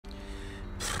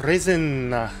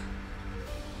prison.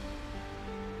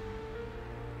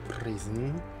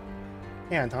 Prison.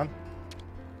 Hey, Anton.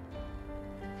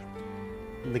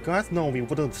 The guards know we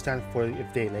wouldn't stand for it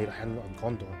if they laid a hand on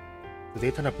Ghondor, but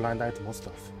they turn a blind eye to most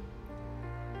stuff.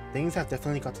 Things have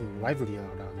definitely gotten livelier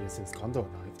around here since Ghondor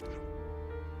arrived.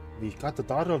 We've got the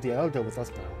daughter of the Elder with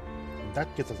us now, and that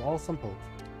gives us all some hope.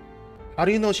 How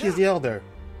do you know she's the Elder?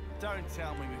 Don't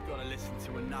tell me we've got to listen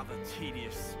to another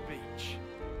tedious speech.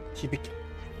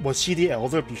 Was she the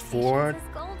Elder before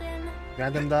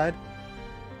Random died?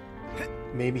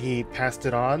 Maybe he passed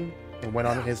it on and went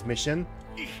on his mission.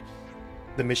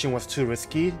 The mission was too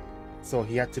risky, so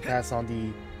he had to pass on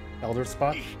the Elder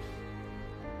spot.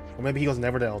 Or maybe he was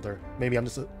never the Elder. Maybe I'm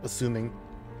just assuming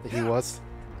that he was.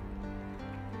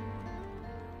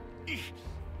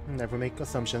 Never make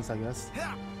assumptions, I guess.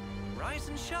 Rise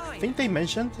and shine. I think they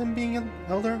mentioned him being an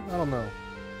Elder? I don't know.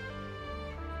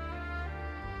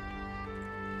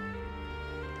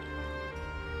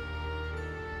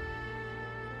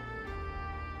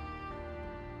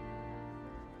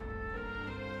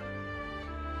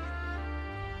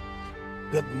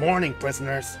 Good morning,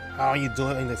 prisoners. How are you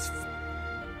doing this?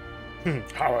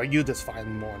 How are you this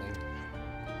fine morning?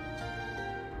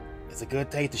 It's a good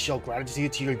day to show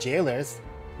gratitude to your jailers.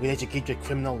 We let you keep your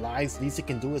criminal lives. Least you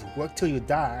can do is work till you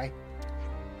die.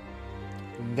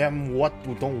 Them what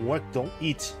don't work don't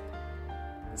eat.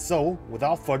 So,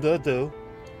 without further ado,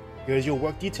 here's your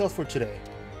work details for today.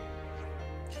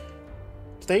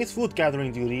 Today's food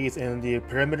gathering duty is in the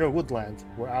perimeter woodland,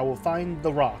 where I will find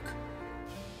the rock.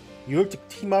 You're to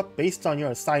team up based on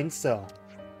your assigned cell.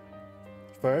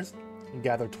 First,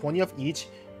 gather 20 of each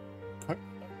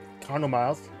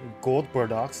carnomiles, gold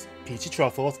burdocks, peachy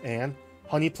truffles, and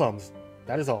honey plums.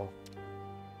 That is all.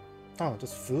 Oh,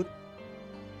 just food?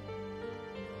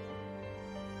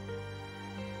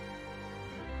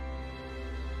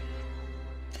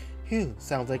 Phew,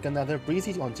 sounds like another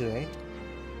breezy one today.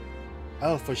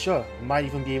 Oh, for sure. Might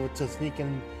even be able to sneak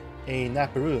in a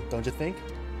naparoo, don't you think?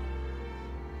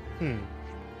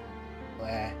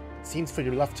 Well, seems pretty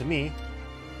rough to me.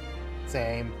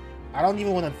 Same. I don't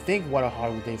even want to think what a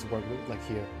hard day's work look like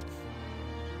here.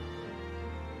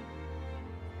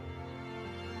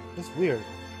 It's weird.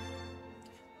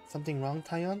 Something wrong,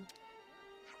 Tyon?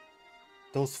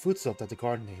 Those food stuff that the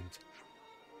guard named.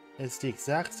 It's the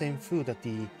exact same food that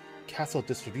the castle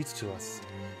distributes to us.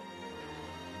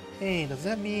 Hey, does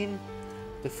that mean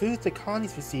the food the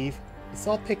colonies receive is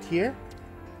all picked here?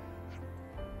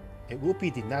 It will be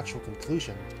the natural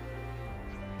conclusion.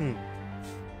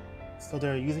 So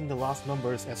they're using the lost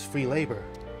numbers as free labor.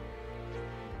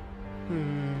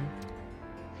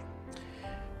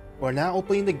 We're now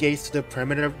opening the gates to the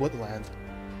perimeter woodland.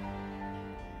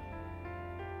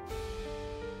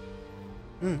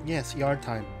 Yes, yard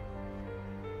time.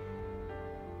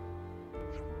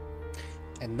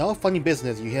 And no funny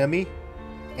business, you hear me?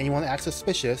 Anyone acts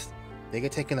suspicious, they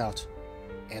get taken out.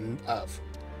 End of.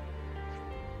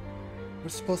 We're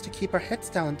supposed to keep our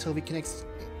heads down until we can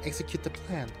execute the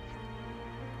plan.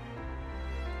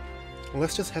 Well,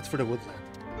 let's just head for the woodland.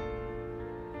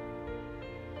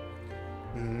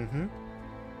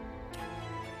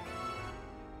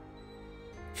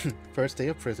 First day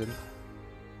of prison.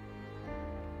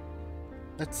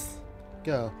 Let's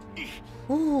go.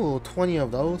 Ooh, 20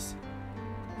 of those.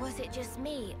 Was it just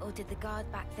me, or did the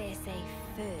guard back there say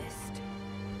first?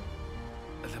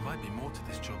 There might be more to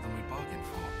this job than we bargained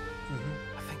for.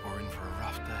 I think we're in for a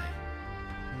rough day.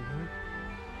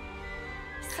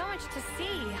 So much to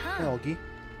see, huh? Hey,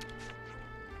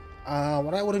 Olgie.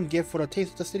 What I wouldn't give for a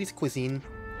taste of the city's cuisine.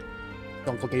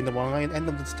 Don't go getting the wrong end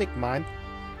of the stick, mind.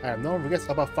 I have no regrets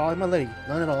about following my lady,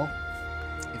 none at all.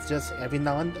 It's just every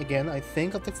now and again I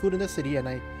think of the food in the city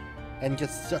and get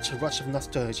such a rush of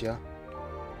nostalgia.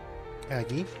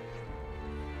 Aggie,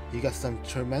 you got some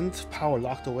tremendous power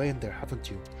locked away in there, haven't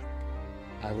you?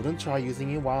 I wouldn't try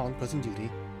using it while on prison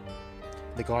duty.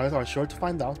 The guards are sure to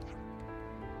find out.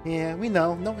 Yeah, we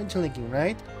know. No interlinking,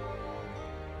 right?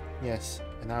 Yes,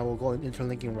 and I will go in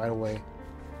interlinking right away.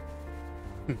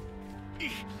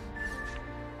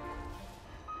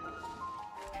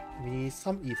 We need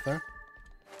some ether.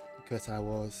 Because I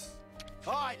was...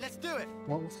 Alright, let's do it!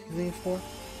 What was I using it for?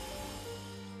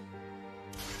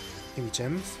 Maybe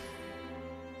gems?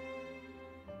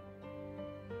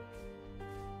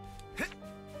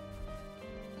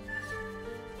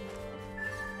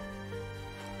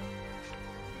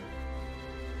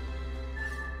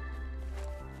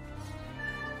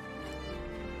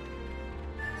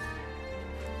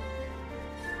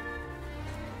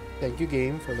 Thank you,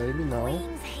 game, for letting me know.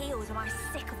 Queen's heels, am I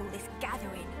sick of all this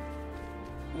gathering?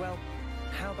 Well,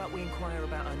 How about we inquire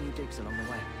about our new digs along the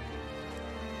way?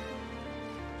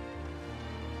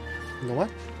 You know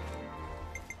what?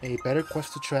 A better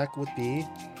quest to track would be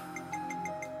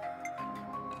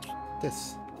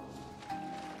this.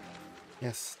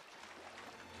 Yes.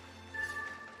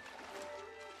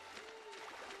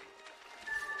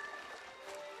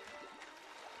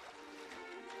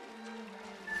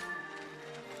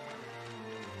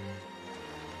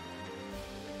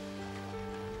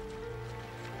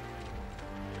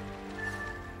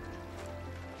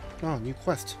 Oh, new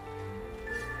quest.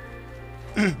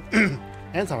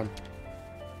 Anton.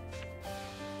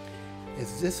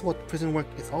 Is this what prison work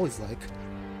is always like?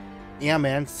 Yeah,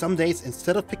 man, some days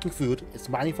instead of picking food, it's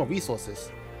mining for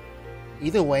resources.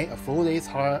 Either way, a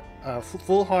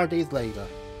full hard day's later.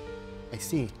 I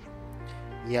see.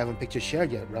 You haven't picked your share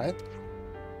yet, right?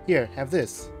 Here, have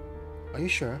this. Are you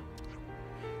sure?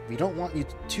 We don't want you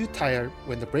too tired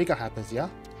when the breakout happens, yeah?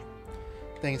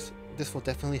 Thanks, this will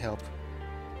definitely help.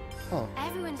 Oh.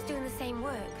 Everyone's doing the same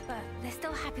work, but they're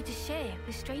still happy to share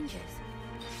with strangers.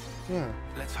 Yeah.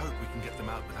 Let's hope we can get them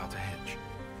out without a hitch.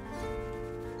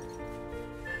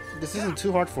 This isn't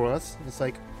too hard for us. It's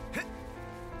like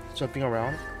jumping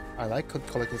around. I like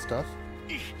collecting stuff.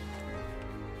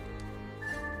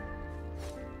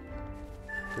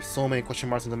 There's so many question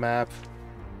marks on the map.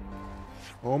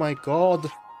 Oh my god.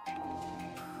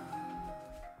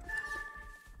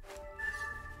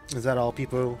 Is that all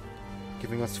people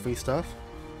giving us free stuff?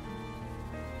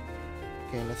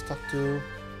 Okay, let's talk to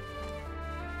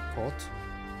Colt.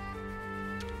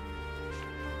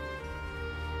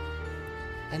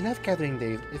 I love gathering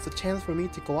days. It's a chance for me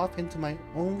to go off into my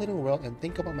own little world and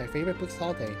think about my favorite books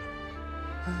all day.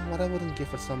 What I wouldn't give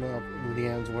for some of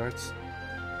Leanne's works.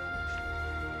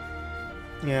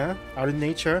 Yeah, out in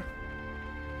nature.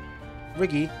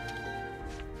 Riggy.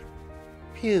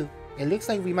 Phew, it looks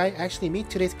like we might actually meet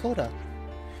today's quota.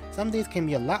 Some days can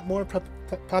be a lot more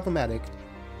problematic.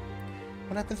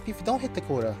 What happens if you don't hit the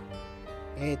quota?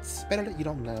 It's better that you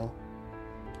don't know.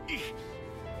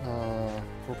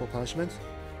 Corporal punishment?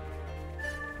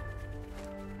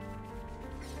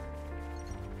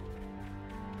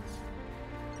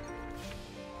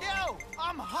 Yo,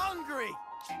 I'm hungry!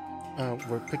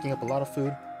 We're picking up a lot of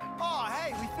food. Oh,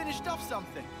 hey, we finished off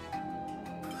something.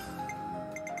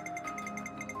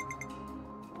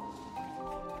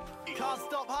 Can't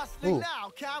stop hustling now,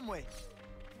 can we?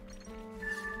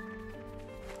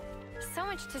 So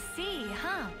much to see,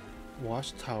 huh?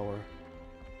 Watchtower.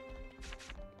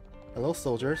 Hello,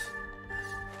 soldiers.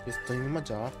 Just doing my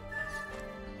job.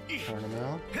 Turn them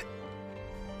out.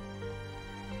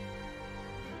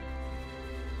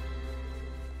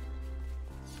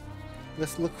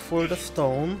 Let's look for the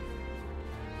stone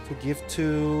to give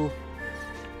to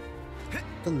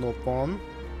the Nopon.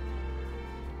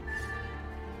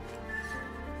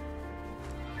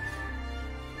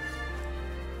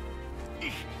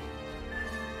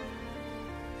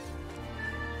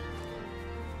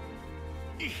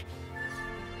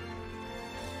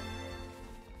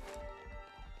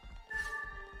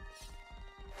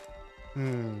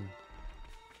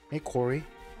 Hey, Corey.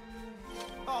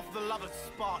 Oh, for the love of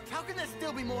Sparks, how can there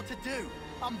still be more to do?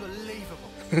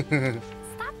 Unbelievable.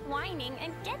 Stop whining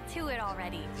and get to it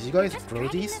already. Did you guys Just throw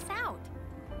dragging these? this out.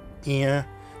 Yeah,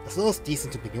 the solo's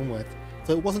decent to begin with,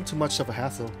 so it wasn't too much of a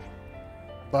hassle.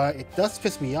 But it does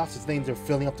piss me off since they're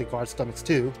filling up the guards' stomachs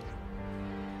too.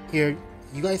 Here,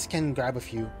 you guys can grab a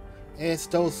few. It's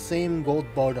those same gold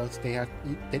bar nuts they had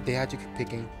you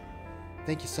picking.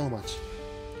 Thank you so much.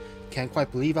 Can't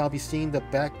quite believe I'll be seeing the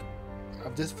back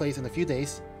of this place in a few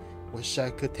days. Wish I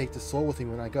could take the soul with me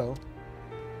when I go.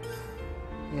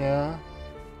 Yeah.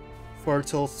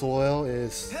 Fertile soil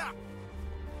is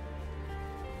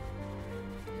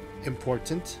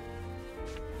important.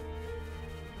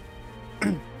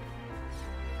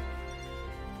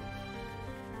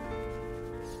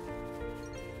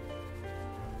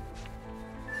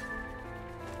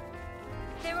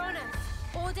 They're on us.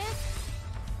 Orders?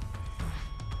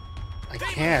 I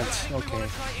can't. Okay.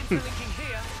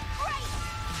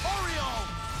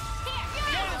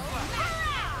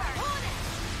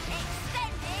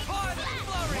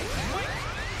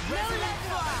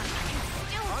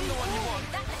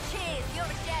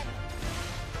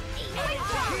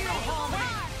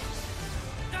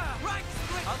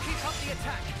 I'll keep up the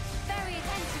attack. Very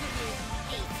attentive of you.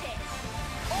 Eat it.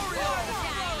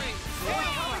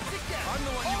 I'm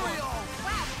the one you want.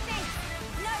 Wow, thanks.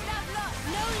 No love lost.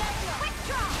 No love lost. Quick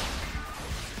drop.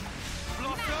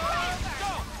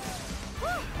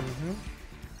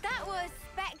 That was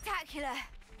spectacular.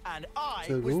 And I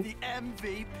True. was the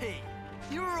MVP.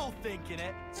 You were all thinking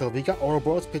it. So we got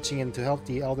Ouroboros pitching in to help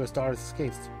the Elder Stars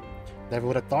escape. Never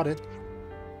would have thought it.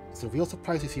 It's a real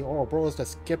surprise to see Ouroboros that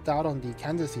skipped out on the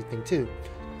candidacy thing too.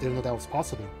 Didn't know that was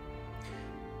possible.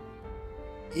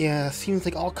 Yeah, seems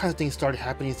like all kinds of things started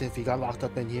happening since we got locked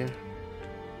up in here.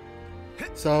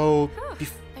 So,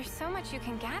 There's so much you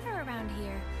can gather around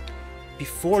here.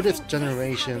 before this How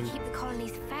generation, they keep the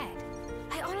colonies fed.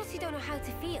 I honestly don't know how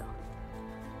to feel.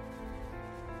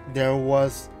 there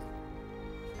was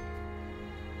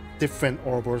different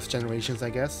Ouroboros generations, I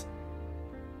guess.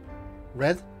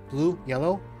 Red, blue,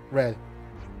 yellow, red.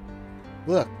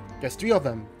 Look, there's 3 of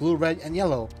them. Blue, red, and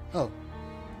yellow. Oh,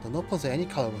 the no say any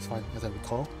color was fine, as I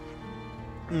recall.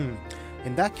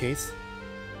 In that case,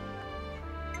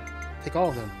 take all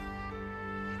of them.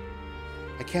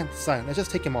 I can't decide. Let's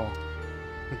just take them all.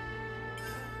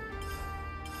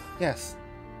 Yes.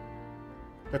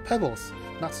 They're pebbles,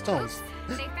 not stones.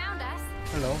 They found us.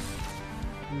 Hello.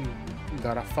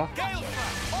 Gotta fuck.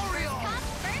 Oriole!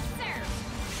 First serve.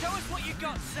 Show us what you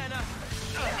got, Senna!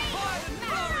 Fire and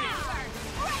glory!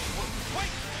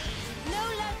 Wait! No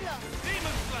love lost.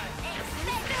 Demon Slayer!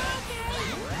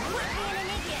 Quit being an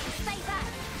idiot. Stay back.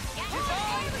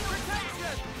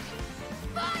 Protection!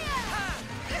 Fire!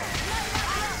 No love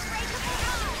lost. Breakable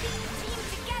heart. Team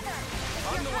together.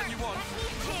 I'm the one you want.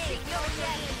 Take your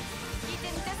jelly. You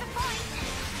didn't disappoint.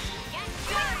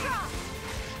 Quick drop.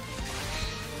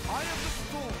 Eye of the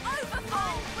storm!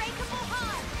 Overfall. Breakable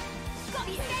heart. Got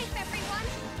me safe, everyone.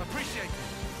 Appreciate it!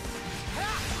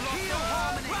 Heal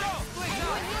harmony.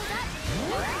 Everyone healed up?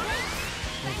 No complaints.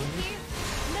 Thank you.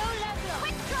 No love lost.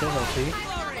 Quick drop. Still healthy.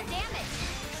 I'm all the damage.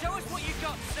 Show us what you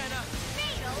got, Senna!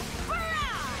 Fatal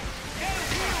barrage.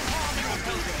 Heal harmony will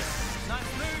do this! Nice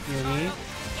move, Uni. child.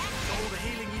 Got all the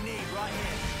healing you need right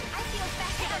here. I feel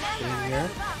better than ever. In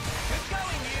here. Good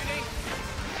going, Uni!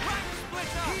 Rank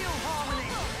splitter! Heal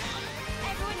harmony.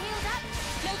 Everyone healed up?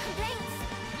 No complaints?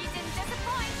 You didn't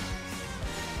disappoint?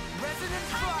 Resonant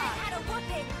I fire. had a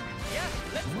whooping. Yeah,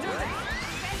 let's do this!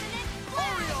 Resonant flash.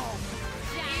 Oriole.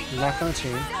 Locked on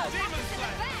chain. So back into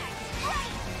the bag.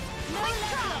 Right. No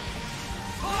love.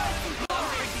 Fire and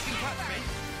glory! Think you can catch me?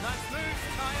 Nice move,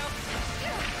 child!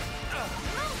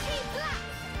 Multi blast.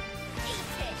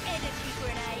 Eat it. Energy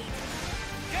grenade.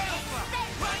 Gale Flap!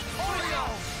 Right,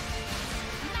 Oriole!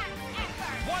 Max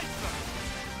effort. Wiper!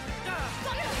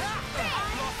 Got it.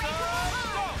 Breakable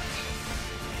heart.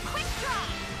 Quick drop.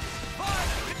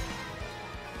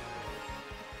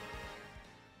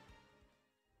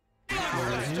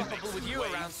 Unstoppable with you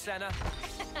around, Senna.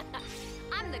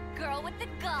 I'm the girl with the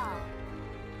gall.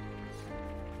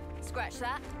 Scratch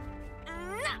that.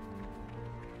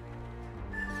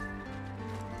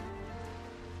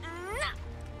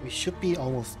 We should be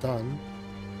almost done.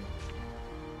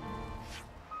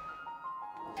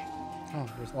 Oh,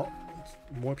 there's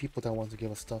more people that want to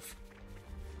give us stuff.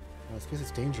 This place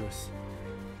is dangerous.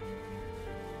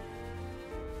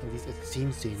 At least it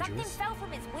seems Something dangerous. fell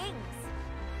from its wings.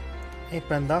 Hey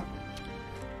Brenda.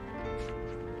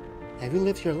 Have you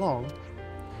lived here long?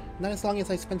 Not as long as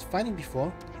I spent fighting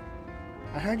before.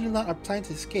 I heard you lot are planning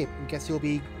to escape and guess you'll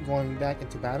be going back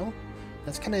into battle?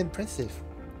 That's kinda impressive.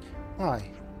 Why?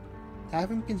 I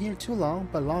haven't been here too long,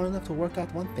 but long enough to work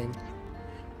out one thing.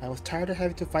 I was tired of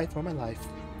having to fight for my life.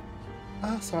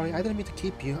 Ah, sorry, I didn't mean to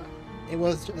keep you. It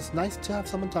was just nice to have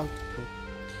someone talk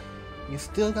to. You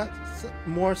still got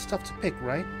more stuff to pick,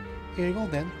 right? Here you go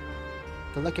then.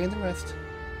 Good luck getting the rest.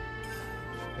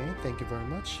 Okay, thank you very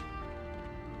much.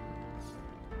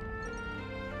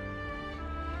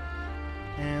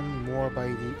 And more by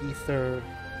the ether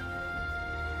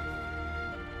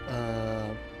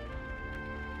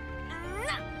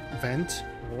vent.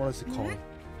 What is it called?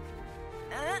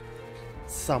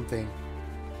 Something.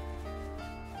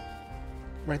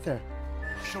 Right there.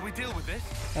 Shall we deal with this?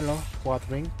 Hello, quad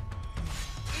ring.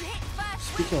 You hit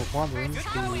first. Speaking of quad rings,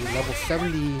 the level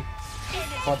 70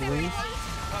 quad rings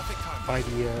Perfect time. by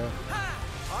the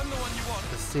I'm the one you want.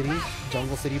 the city,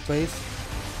 jungle city place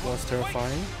was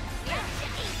terrifying.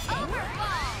 Overfall.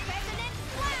 Resonant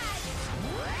flash.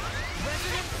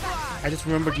 Resonant fire. I just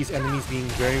remember these enemies being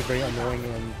very, very annoying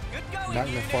and Good going, not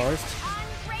in the Uni. forest.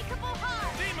 Unbreakable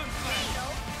heart. Demon Slayer!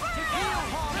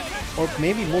 Fatal barrage. Or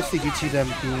maybe mostly due to them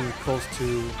being close to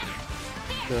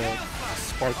the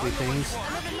sparkly things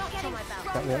Another knock on my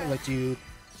belt. that won't let you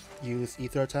use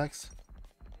ether attacks.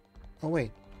 Oh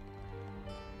wait.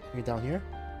 You're down here?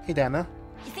 Hey Dana.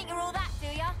 You think you're all that, do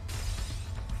ya?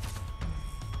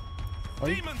 Are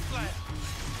you, Demon Slayer!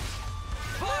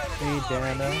 hey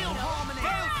Dana. Harmony.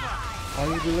 Are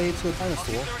you related to a I'll keep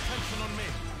dinosaur? their attention on me.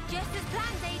 Just as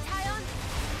planned, eh, Tyon?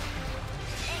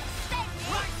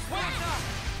 Water!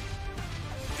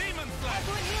 Demon Slash!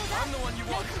 Everyone healed up. I'm the one you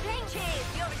No want. complaints. Cheers,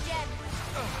 you're a gem.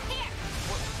 Here.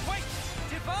 Wait!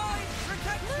 Divine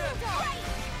Protection! Right.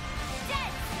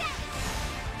 Dead. Step.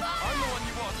 I'm the one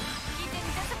you want. You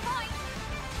didn't disappoint.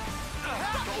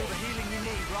 Got all the healing you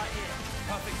need right here.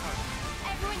 Perfect time.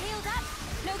 Everyone healed up.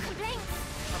 No complaints.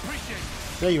 Appreciate it.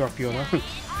 There you are, Fiona. Got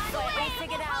it all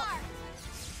figured out.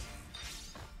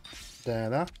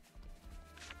 Dana.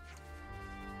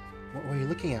 What were you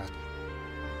looking at?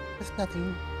 Just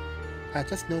nothing.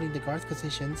 Just noting the guards'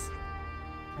 positions.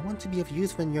 I want to be of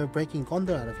use when you're breaking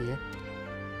Ghondor out of here.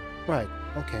 Right,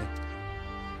 okay.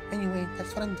 Anyway,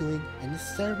 that's what I'm doing, and it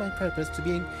served my purpose to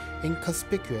being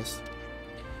inconspicuous.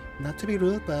 Not to be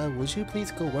rude, but would you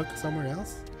please go work somewhere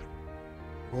else?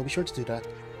 We'll be sure to do that.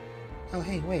 Oh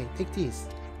hey, wait, take these.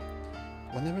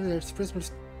 Whenever there's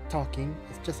prisoners talking,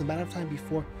 it's just a matter of time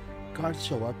before guards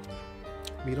show up.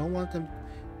 We don't want them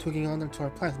twigging on to our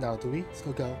plans now, do we?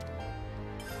 So go.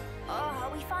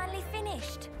 Oh, we finally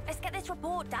finished. Let's get this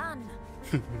report done.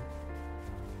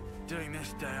 Doing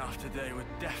this day after day would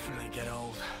definitely get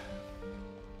old.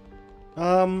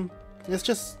 It's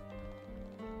just...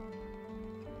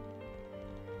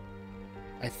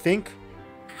 I think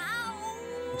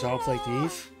jobs like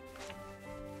these,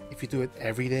 if you do it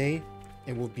every day,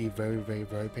 it will be very, very,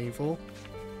 very painful.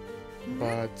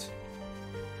 But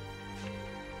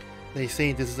they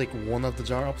say this is like one of the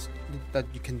jobs that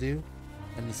you can do,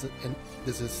 and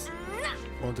this is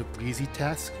one of the breezy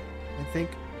tasks, I think.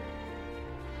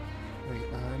 Wait,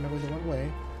 am I going the wrong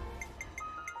way?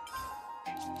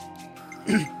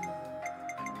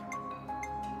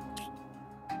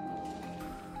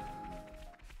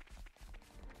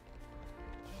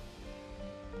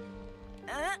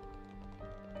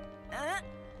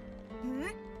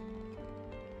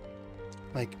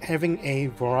 Like, having a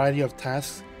variety of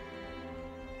tasks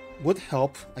would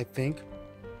help, I think,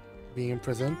 being in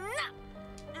prison.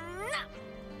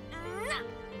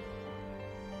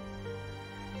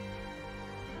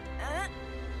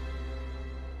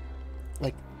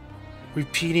 Like,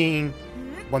 repeating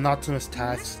monotonous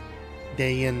tasks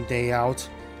day in, day out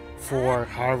for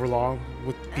however long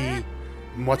would be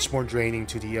much more draining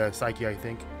to the psyche, I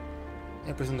think.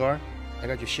 Hey, prison guard, I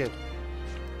got your shit.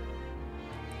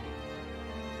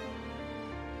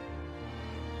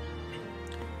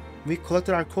 We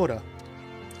collected our quota.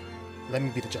 Let me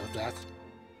be the judge of that.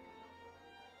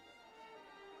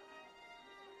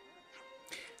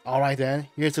 Alright then,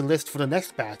 here's the list for the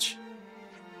next batch.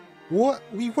 What?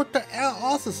 We worked the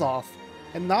asses off,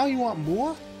 and now you want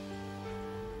more?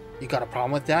 You got a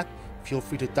problem with that? Feel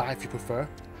free to die if you prefer.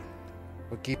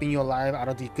 We're keeping you alive out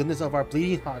of the goodness of our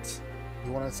bleeding hearts.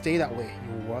 You want to stay that way,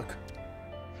 you will work.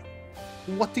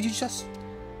 What did you just...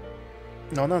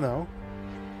 No.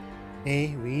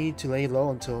 Hey, we need to lay low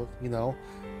until, you know...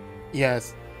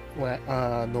 Yes,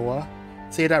 Noah.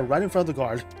 Say that right in front of the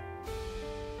guard.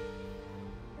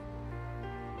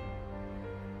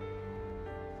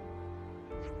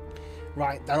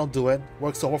 Right, that'll do it.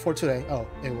 Work's over for today. Oh,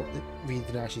 we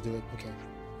didn't actually do it. Okay.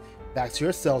 Back to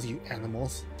your cells, you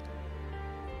animals.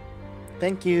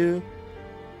 Thank you.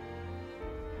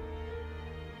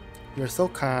 You're so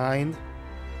kind.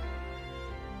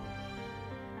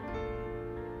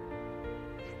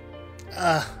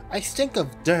 I stink of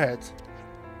dirt.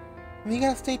 We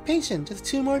gotta stay patient. Just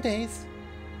 2 more days.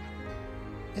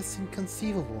 It's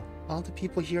inconceivable. All the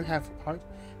people here had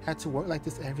to work like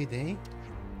this every day.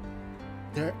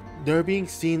 They're being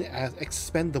seen as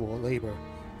expendable labor.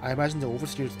 I imagine the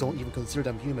overseers don't even consider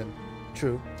them human.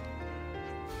 True.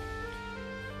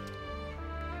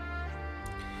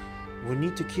 We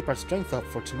need to keep our strength up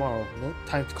for tomorrow. No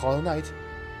time to call a night.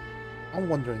 I'm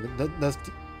wondering,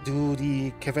 do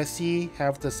the Keves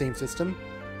have the same system?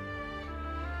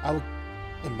 I would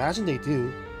imagine they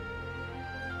do.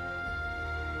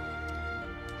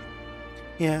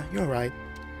 Yeah, you're right.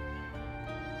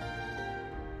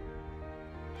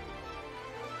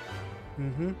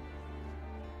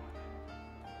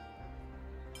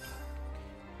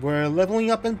 We're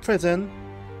leveling up in prison.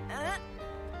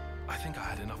 I think I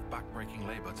had enough back-breaking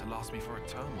labor to last me for a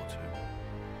term or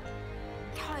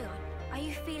 2. Kion, are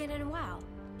you feeling unwell?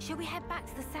 Should we head back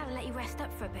to the cell and let you rest up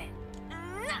for a bit?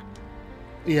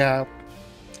 Yeah,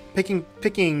 picking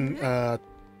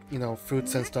you know,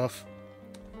 fruits and stuff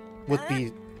would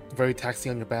be very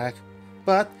taxing on your back.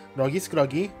 But Roggy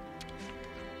Scroggy,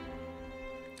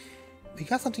 we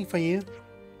got something for you.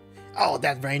 Oh,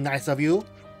 that's very nice of you.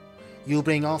 You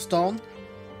bring all stone?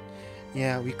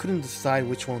 Yeah, we couldn't decide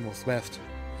which one was best.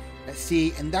 Let's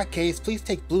see, in that case, please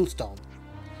take blue stone.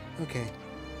 Okay.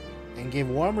 And give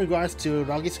warm regards to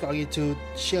Roggy Scroggy to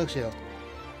Shil Shil.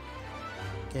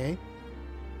 Okay.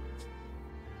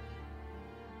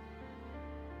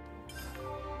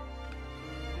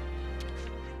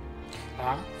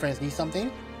 Friends need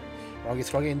something?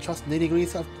 Rogue entrusts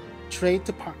nitty-gritties of trade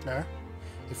to partner.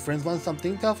 If friends want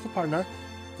something, tell the partner.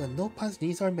 The no pun's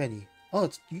needs are many. Oh,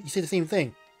 you say the same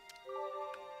thing.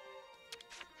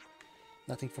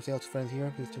 Nothing for sale to friends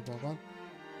here. Please do blah blah.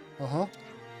 Uh-huh.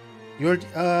 You're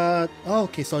oh,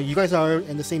 okay, so you guys are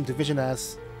in the same division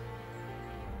as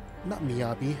not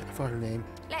Miyabi, I forgot her name.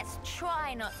 Let's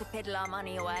try not to piddle our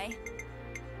money away.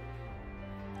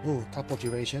 Ooh, topple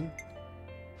duration.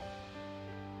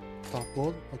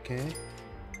 Toppled, okay.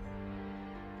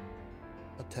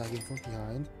 Attacking from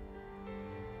behind.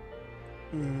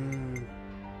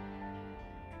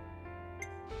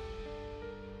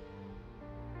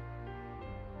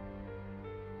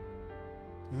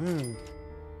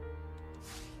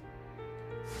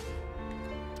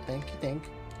 Thank.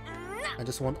 I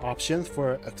just want options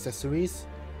for accessories.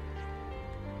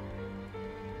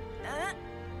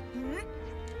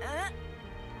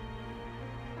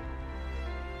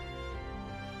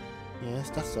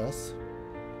 Yes, that's us.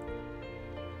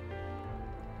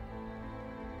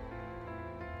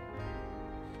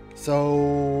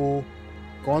 So,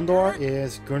 Ghondor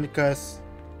is Guernica's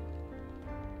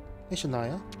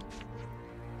Shania.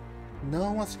 No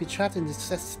one wants to be trapped in this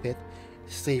cesspit,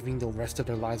 saving the rest of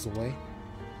their lives away.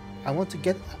 I want to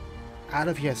get out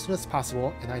of here as soon as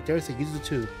possible, and I dare say you do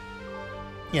too.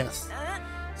 Yes.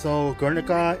 So,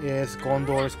 Guernica is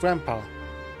Gondor's grandpa.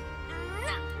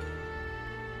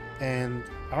 And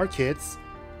our kids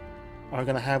are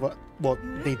gonna have a, well,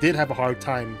 they did have a hard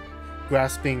time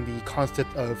grasping the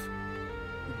concept of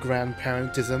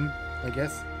grandparentism, I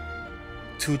guess.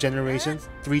 2 generations,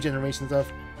 3 generations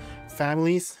of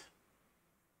families.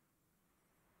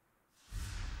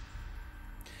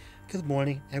 Good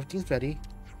morning, everything's ready.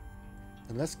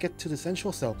 And let's get to the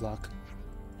central cell block.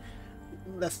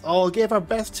 Let's all give our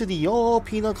best to the old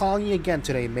penal colony again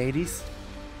today, mateys.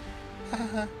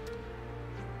 Haha.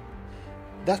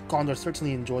 That Ghondor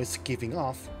certainly enjoys giving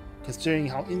off, considering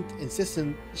how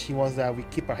insistent she was that we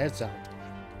keep our heads down.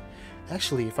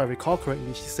 Actually, if I recall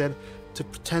correctly, she said to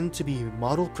pretend to be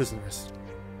model prisoners.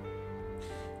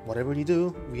 Whatever you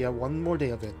do, we have one more day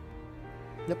of it.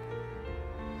 Yep.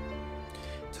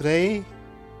 Today,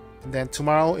 and then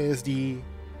tomorrow is the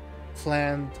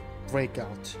planned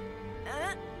breakout.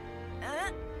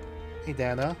 Hey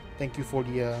Dana, thank you for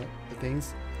the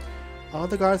things. All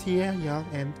the guards here, young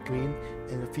and green.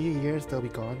 In a few years, they'll be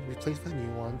gone, replaced by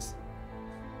new ones.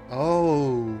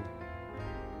 Oh.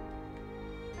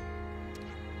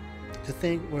 To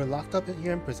think we're locked up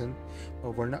here in prison,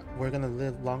 but we're not. We're gonna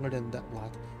live longer than that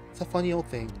lot. It's a funny old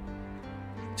thing.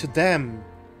 To them,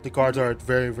 the guards are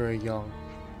very, very young.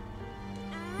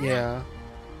 Yeah.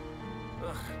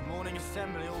 Ugh, morning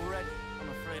assembly already. I'm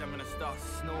afraid I'm gonna start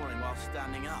snoring while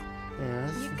standing up.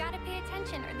 Yes. You've got to pay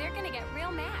attention or they're gonna get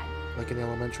real mad. Like in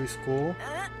elementary school.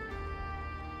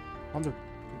 And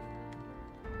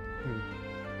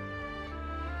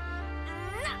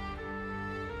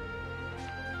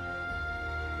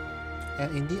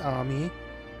in the army.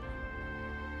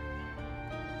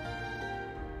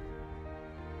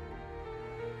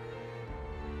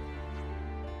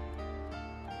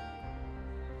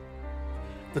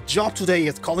 The job today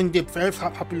is calling the very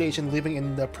population living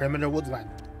in the perimeter woodland.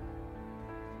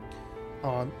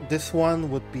 This one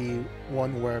would be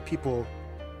one where people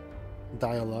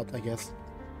die a lot, I guess.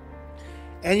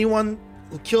 Anyone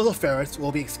who kills a ferret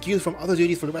will be excused from other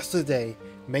duties for the rest of the day.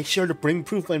 Make sure to bring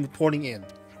proof when reporting in.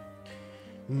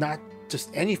 Not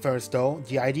just any ferrets though,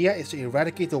 the idea is to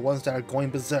eradicate the ones that are going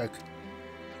berserk.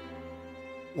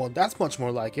 Well, that's much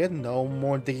more like it. No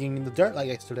more digging in the dirt like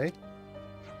yesterday.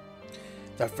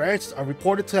 The ferrets are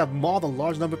reported to have mauled a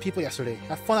large number of people yesterday.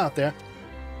 Have fun out there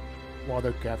while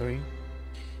they're gathering.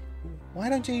 Why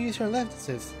don't you use your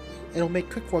lenses? It'll make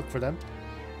quick work for them.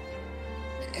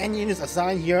 Any units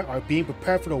assigned here are being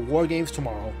prepared for the war games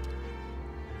tomorrow.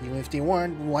 Even if they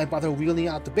weren't, why bother wheeling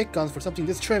out the big guns for something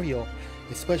this trivial?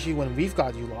 Especially when we've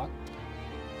got you lot.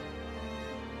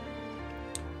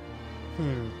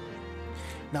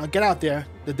 Now get out there.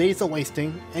 The days are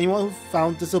wasting. Anyone who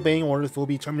found disobeying orders will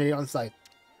be terminated on sight.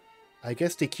 I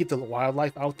guess they keep the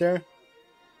wildlife out there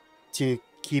to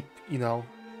keep, you know,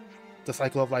 the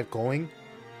cycle of life going.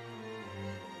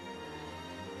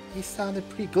 He sounded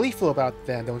pretty gleeful about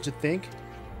that, don't you think?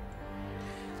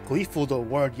 Gleeful the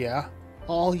word, yeah.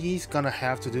 All he's gonna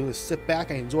have to do is sit back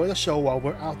and enjoy the show while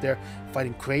we're out there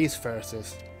fighting crazed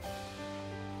ferrets.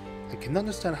 I can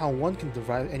understand how one can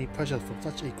derive any pleasure from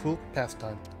such a cruel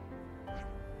pastime.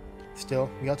 Still,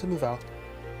 we ought to move out.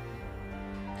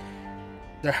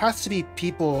 there has to be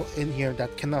people in here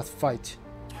that cannot fight.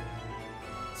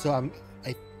 So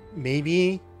I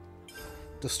maybe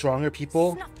the stronger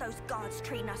people. Snuff those guards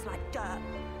treating us like dirt.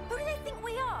 Who do they think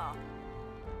we are?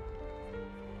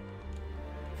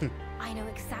 I know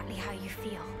exactly how you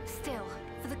feel. Still,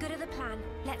 for the good of the plan,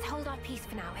 let's hold our peace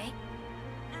for now, eh?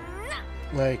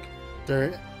 Like,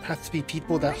 there has to be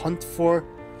people that hunt to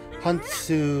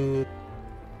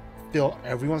fill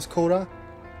everyone's quota.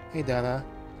 Hey, Dana.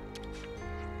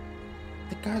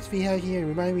 The guards we have here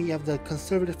remind me of the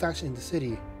conservative faction in the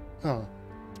city. Huh.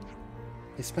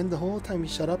 They spend the whole time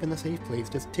shut up in a safe place,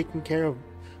 just taking care of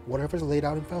whatever's laid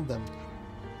out in front of them.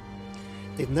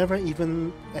 They've never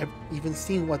even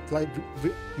seen what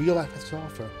real life has to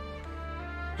offer.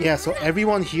 Yeah, so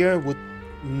everyone here would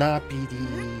not be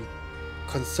the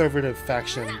conservative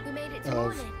faction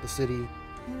of the city,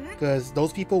 because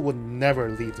those people would never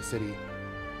leave the city.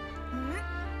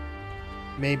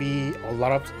 Maybe a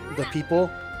lot of the people,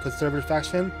 conservative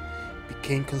faction,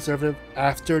 became conservative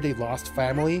after they lost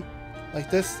family,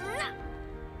 like this.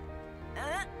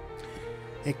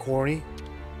 Hey Corey.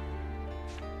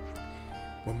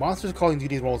 When Monsters Calling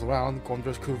Duty rolls around,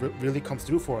 Ghondor's crew really comes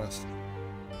through for us.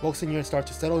 Folks in here start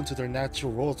to settle into their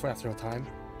natural roles after a time.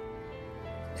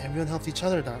 Everyone helps each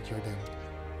other down here then.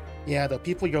 Yeah, the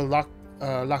people you're locked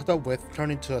up with turn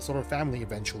into a sort of family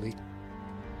eventually.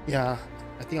 Yeah,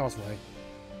 I think I was right.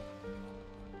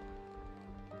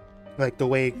 Like the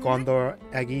way Ghondor,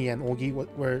 Aggie, and Ogi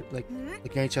were like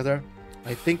looking at each other.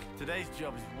 I think Today's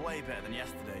job is way better than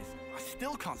yesterday's. I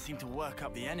still can't seem to work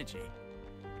up the energy.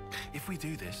 If we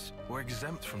do this, we're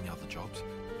exempt from the other jobs.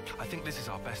 I think this is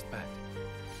our best bet.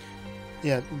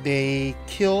 yeah, they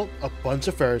killed a bunch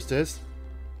of Ferrises,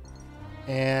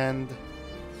 and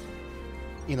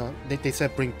you know they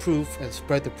said bring proof and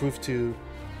spread the proof to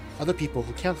other people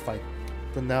who can't fight.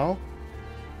 But now,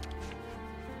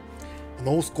 an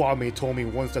old squad mate told me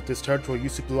once that this territory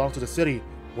used to belong to the city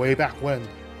way back when.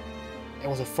 It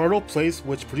was a fertile place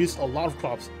which produced a lot of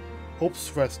crops.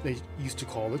 Hope's Rest they used to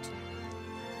call it.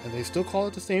 And they still call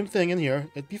it the same thing in here.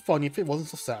 It'd be funny if it wasn't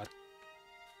so sad.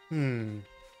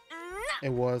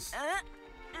 It was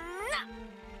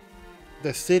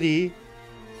the city.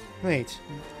 Wait.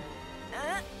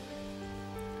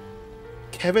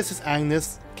 Keves and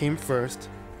Agnus came first.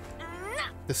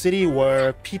 The city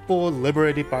were people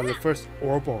liberated by the first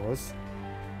Ouroboros.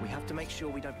 We have to make sure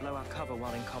we don't blow our cover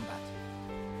while in combat.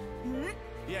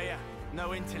 Yeah.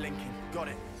 No interlinking. Got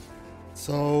it.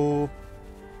 So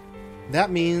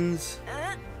that means,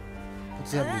 what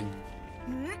does that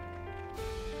mean?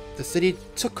 The city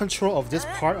took control of this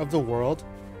part of the world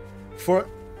for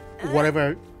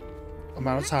whatever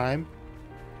amount of time,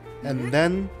 and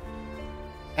then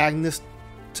Agnes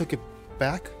took it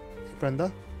back.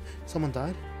 Brenda, someone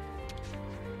died.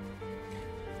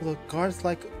 Well, the guards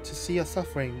like to see us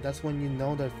suffering. That's when you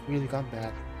know they've really gone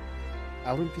bad.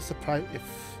 I wouldn't be surprised if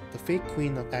the fake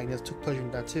queen of Agnes took pleasure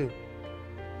in that too.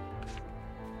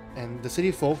 And the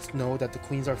city folks know that the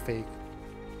queens are fake.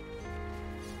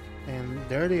 And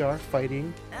there they are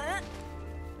fighting.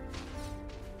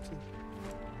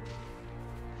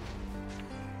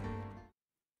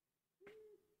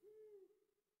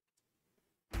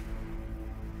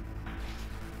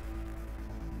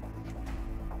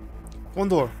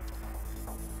 Ghondor.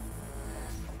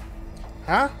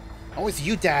 Huh? Oh, it's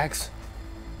you, Dax.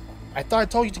 I thought I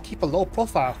told you to keep a low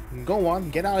profile. Go on,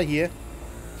 get out of here.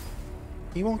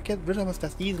 You won't get rid of us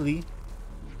that easily.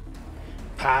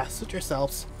 Suit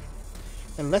yourselves.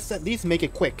 And let's at least make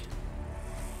it quick.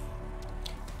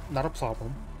 Not a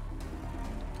problem.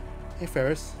 Hey,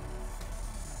 Ferris.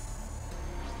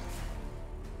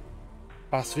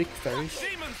 Last week, Ferris.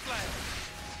 Demon Slayer!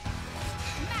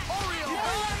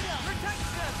 Oriole!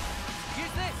 Protection!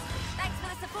 Use this! Thanks for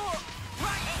the support.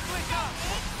 Right, Splitter!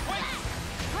 Wait!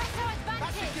 Retro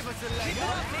That should advantage. give us a leg Keep it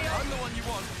up, up. Mio! I'm the one you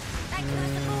want. Thanks for the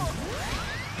support.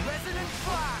 Resonant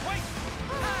fire. Wait!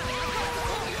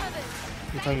 Covered.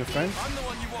 You telling your friend? I'm the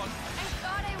one you want. I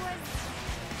thought I was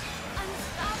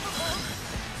unstoppable.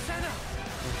 Senna!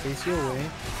 Don't face your way.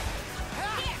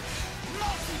 Here.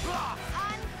 Multi-blast.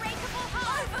 Unbreakable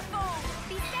heart. Overfall.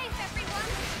 Be safe, everyone.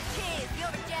 Cheers,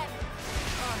 you're a gem.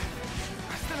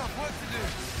 I still have work to do.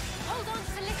 Hold on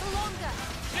just a little longer.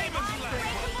 Demon Slayer!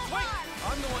 Unbreakable Wait! heart.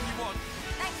 I'm the one you want.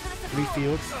 Thanks for the support. Three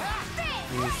fields.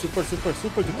 This. You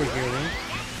super duper healing.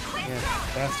 Yeah,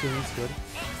 fast healing is good.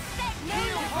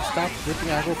 Stop ripping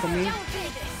aggro from me. Keep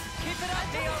it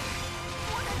up, Mio!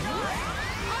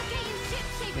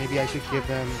 Maybe I should give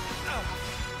them. Come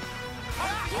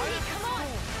on!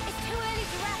 It's too early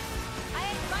to rest. I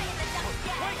ain't biting the dust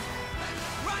yet. Wait!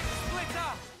 Right,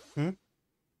 Splitter!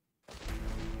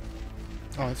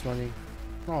 Oh, it's running.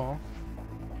 Aw.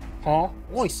 Huh?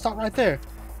 Oi, stop right there.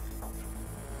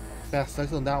 Fast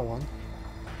cycle on that one.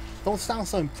 Don't sound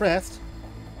so impressed.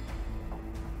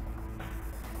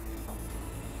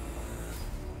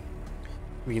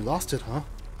 We lost it, huh?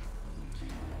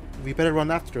 We better run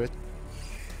after it.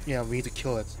 Yeah, we need to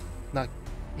kill it. Not,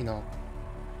 you know.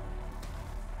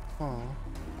 Aw.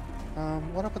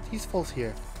 What about these folks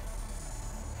here?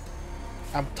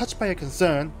 I'm touched by your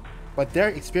concern, but they're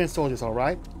experienced soldiers,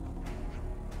 alright?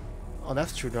 Oh,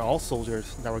 that's true. They're all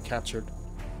soldiers that were captured.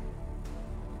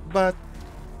 But...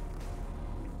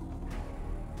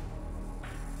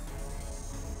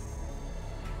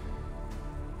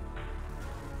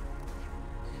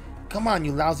 come on,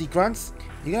 you lousy grunts!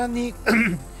 You're gonna need...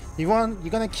 you're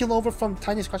gonna kill over from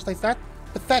tiny scratch like that?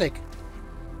 Pathetic!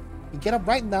 You get up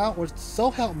right now, or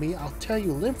so help me, I'll tear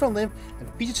you limb from limb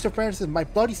and beat you to the fragments my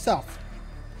bloody self.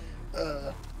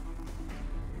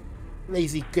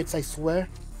 Lazy gits, I swear.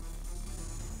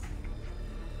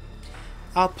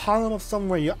 I'll pile them up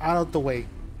somewhere you're out of the way.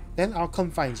 Then I'll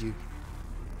come find you.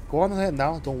 Go on ahead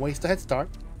now, don't waste the head start.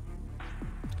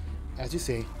 As you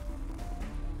say.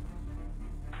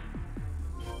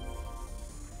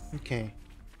 Okay.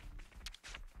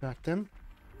 Back them.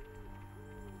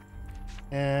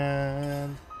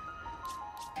 And...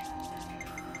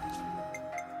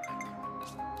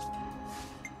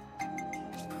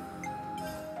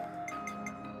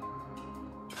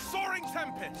 Soaring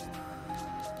Tempest!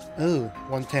 ooh,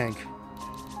 one tank.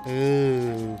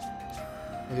 Ooh.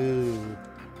 Ooh.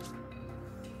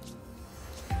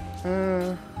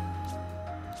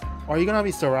 Are you gonna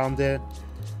be surrounded?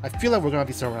 I feel like we're gonna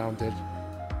be surrounded.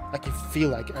 I can feel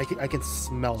like I can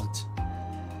smell it.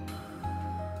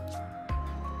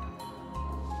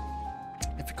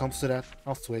 If it comes to that,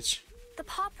 I'll switch. The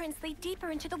paw prints lead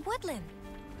deeper into the woodland.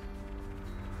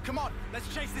 Come on, let's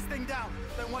chase this thing down.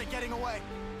 Don't want it getting away.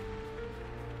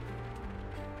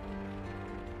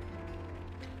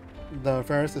 The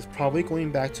Ferris is probably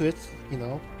going back to its, you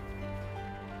know,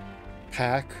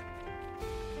 pack.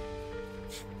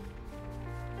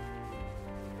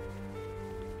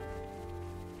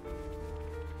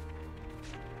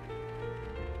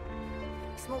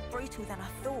 It's more brutal than I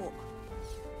thought.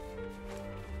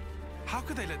 How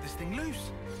could they let this thing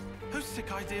loose? Whose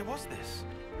sick idea was this?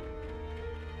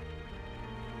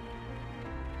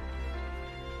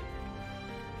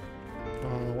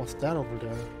 What's that over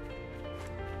there?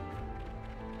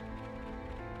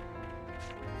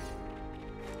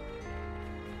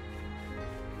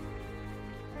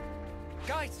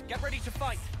 Guys, get ready to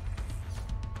fight.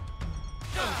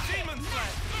 Demon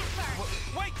Slayer!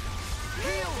 Wait!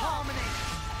 Heal harmony!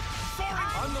 Sorry!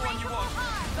 I'm the one you want!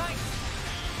 Thanks.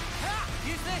 Ha!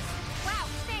 Use this. Wow,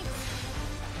 thanks.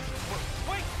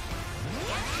 Wait!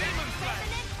 Demon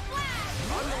Slayer!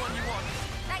 I'm the one you want!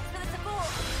 Thanks for the support.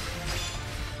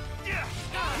 Yeah!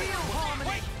 Heal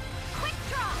harmony! Quick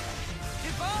draw.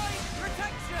 Divine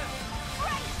protection.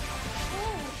 Great.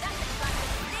 Ooh, that looks like a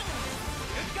sting.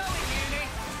 Good going, Uni.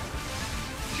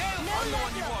 No I'm the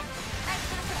one you level. want! Thanks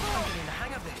for the I'm support. getting the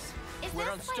hang of this. Is We're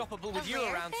this, unstoppable like, with a you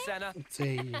rare around, thing? Senna. It's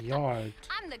a yard.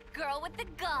 I'm the girl with the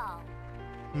gall.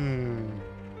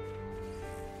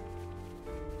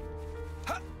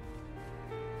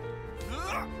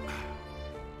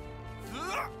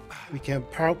 We can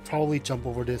probably jump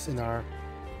over this in our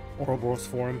Ouroboros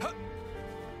form.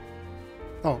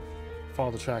 Oh,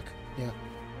 follow the track. Yeah.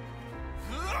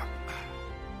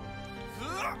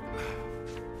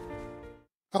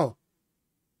 Oh.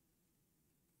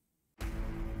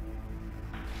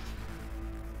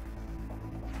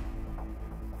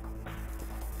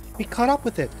 We caught up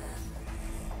with it.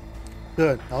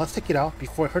 Good. Now let's take it out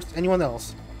before it hurts anyone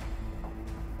else.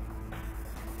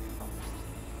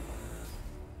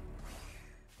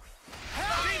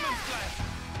 Demon Slayer!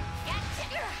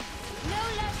 Gotcha. No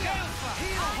level.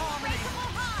 Heal harmony!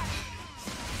 Unbreakable heart.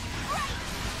 Great.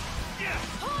 Yeah!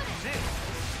 Hold it. This!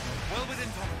 Well within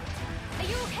tolerance. Are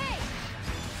you okay?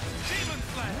 Demon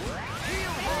Slayer!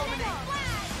 Heal harmony!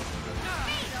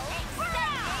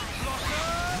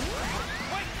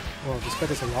 Well, this guy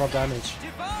does a lot of damage.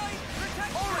 Divine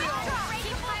protection.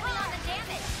 Keep piling on the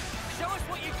damage. Show us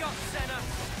what you got, Senna.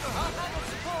 I'll handle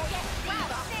support.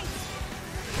 Wow, thanks.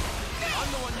 I'm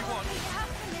the one you want!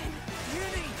 Happening.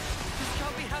 Uni, this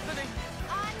can't be happening.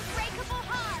 Unbreakable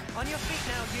heart. On your feet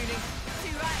now, Uni.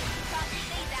 Too right. Can't be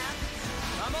stay down.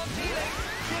 I'm on dealing.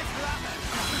 Cheers for that.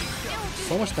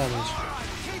 So much damage.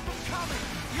 Keep them coming!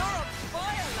 You're on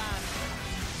fireland.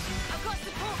 I've got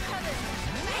support covered.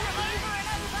 Make it over and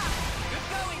over. Good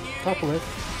going, Uni. Topple it.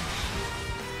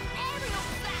 Aerial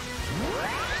blast.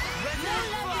 No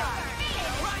level.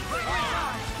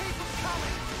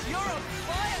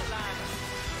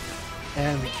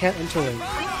 And we can't interlink.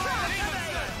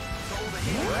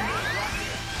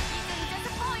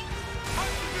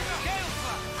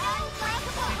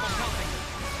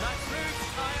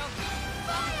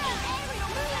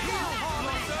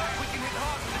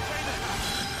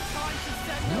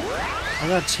 I'm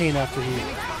gonna chain after he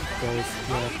goes.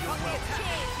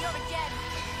 Yeah.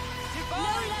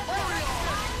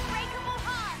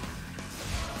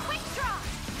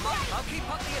 I'll keep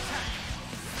up the attack.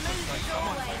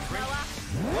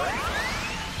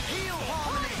 Heal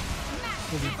harmony.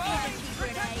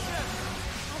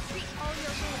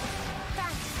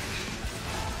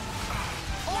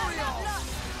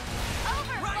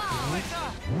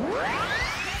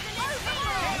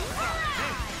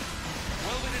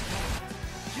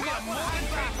 You are more than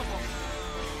capable.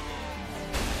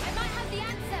 I might have the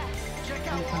answer. Check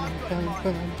out what I've got in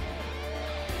mind.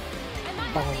 I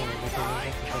might have the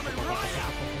answer. Coming right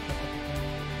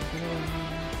up.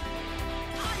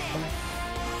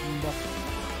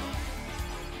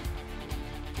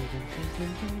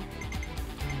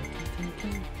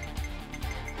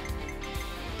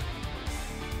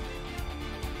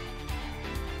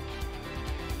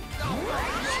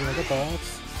 Shield the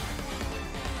bots.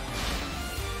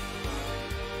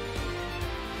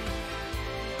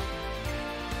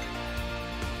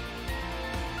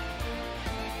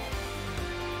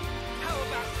 How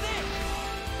about this?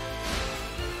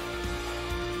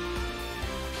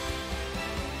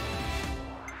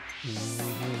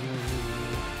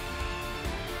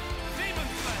 Demon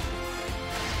Slayer.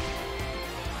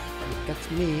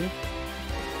 That's me. It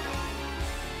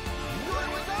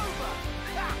was over.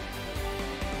 Ha!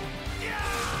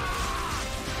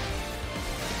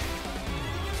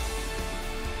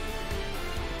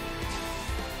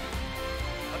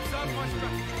 Observe my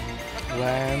strategy.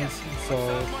 Lands. So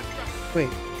Observe my strategy. wait,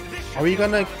 are we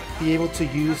gonna be able to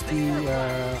use the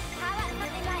How about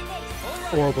something like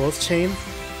this? Ouroboros chain?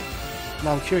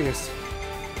 Now I'm curious.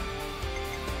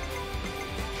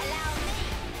 Allow me.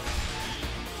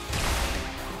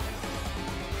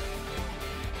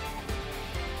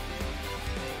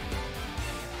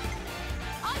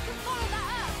 I can follow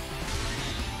that up.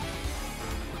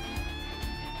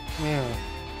 Yeah.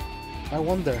 I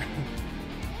wonder.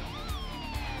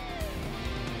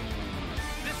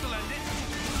 This'll end it.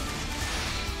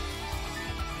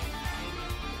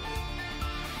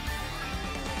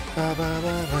 Ba, ba,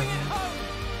 ba, ba.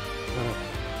 Ba,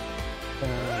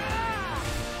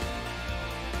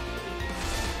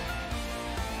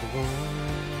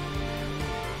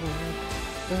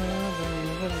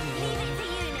 Leave it to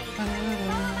uni. Follow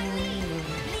my lead.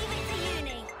 Leave it to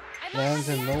uni. I might Lands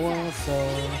have in the Noah, answer. so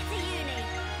Leave it to uni.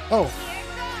 oh, Here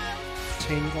goes.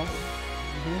 chain gun.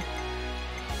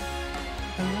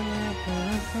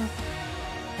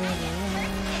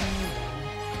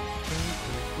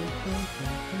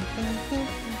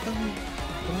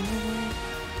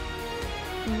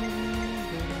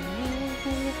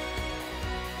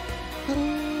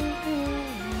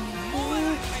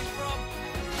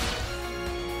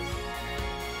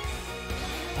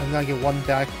 I'm gonna get one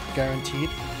back guaranteed.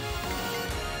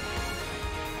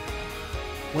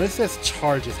 When it says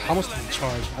charges, how much does it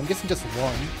charge? I'm guessing just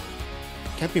one.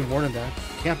 Can't be more than that.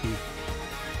 Can't be.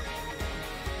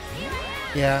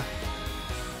 Yeah.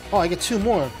 Oh, I get two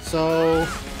more. So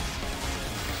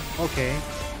okay.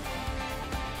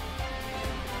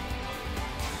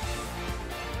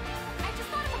 I just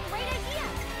thought of a great idea.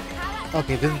 How about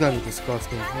Okay, this is gonna be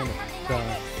disgusting. Oh my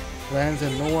god. Lands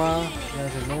in Noah.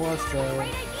 Lands in Noah, so great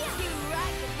idea? You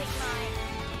right to pick mine.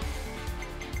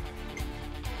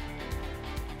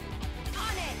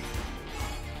 On it.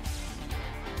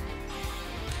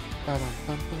 Ba-dum,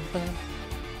 bum, bum, bum.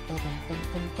 Ba-dum, bum,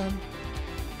 bum, bum.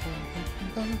 Bum, bum,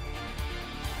 bum, bum.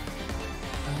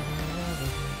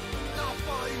 I'll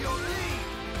follow your lead.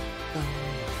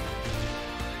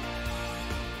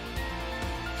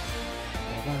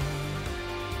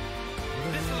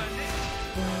 This'll end it.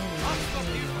 I'll stop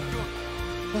you for good.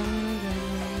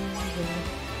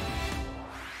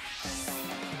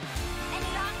 Any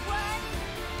last words?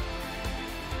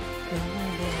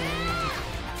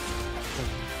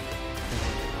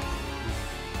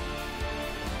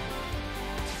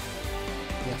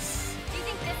 Yes. Do you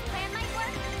think this plan might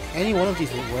work? Any one of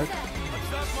these would work.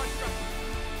 Observe my strategy.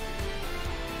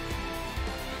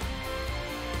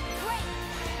 Great.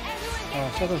 Everyone Oh,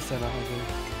 get Shadow ready. said that. Okay.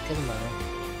 Doesn't matter.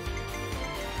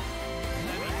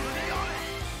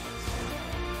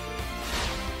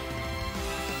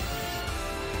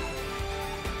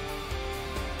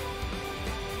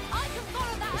 I can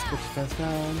follow that Let's up. put defense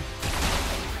down.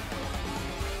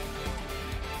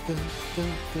 Dun,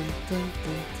 dun, dun, dun,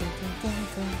 dun, dun, dun, dun,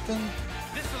 dun,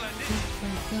 This'll end it.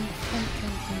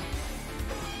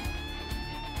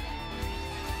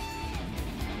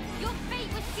 Your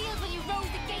fate was sealed when you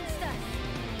rose against us.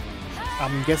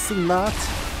 I'm guessing not.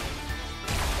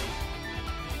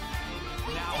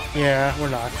 Yeah, we're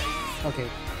not. Okay,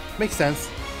 makes sense.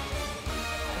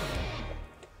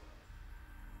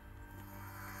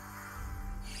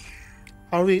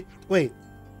 Are we... wait.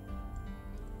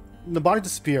 The body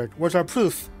disappeared. Where's our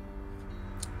proof?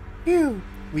 Phew,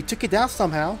 we took it down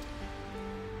somehow.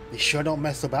 They sure don't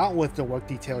mess about with the work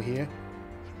detail here.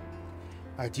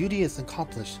 Our duty is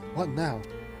accomplished. What now?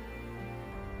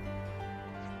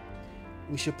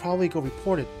 We should probably go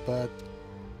report it, but...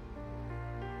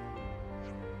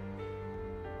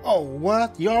 Oh,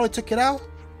 what? You already took it out?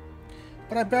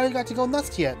 But I barely got to go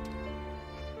nuts yet.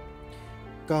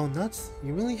 Go nuts?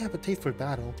 You really have a taste for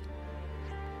battle.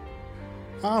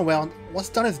 Ah, well, what's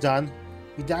done is done.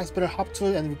 You guys better hop to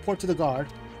it and report to the guard.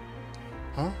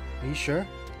 Huh? Are you sure?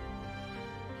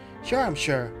 Sure, I'm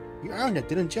sure. You earned it,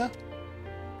 didn't ya?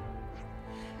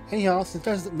 Anyhow, since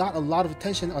there's not a lot of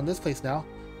attention on this place now,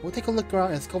 we'll take a look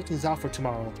around and scope things out for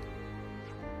tomorrow.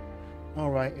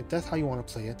 Alright, if that's how you want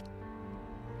to play it.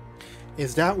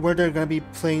 Is that where they're gonna be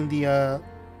playing the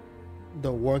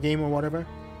war game or whatever?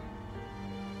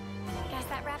 Guess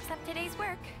that wraps up today's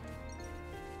work.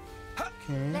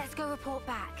 Okay. Let's go report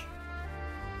back.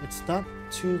 It's not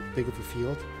too big of a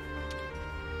field.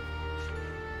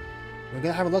 We're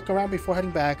gonna have a look around before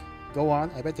heading back. Go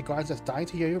on, I bet the guards are dying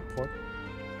to hear your report.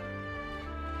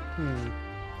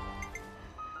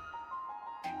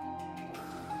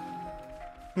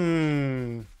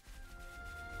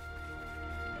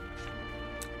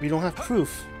 We don't have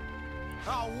proof.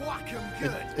 I'll whack 'em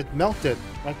good. It melted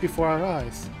right before our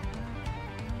eyes.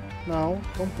 No,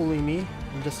 don't bully me.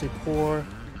 I'm just a poor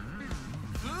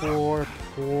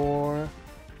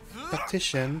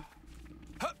tactician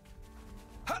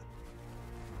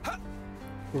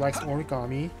who likes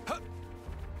origami.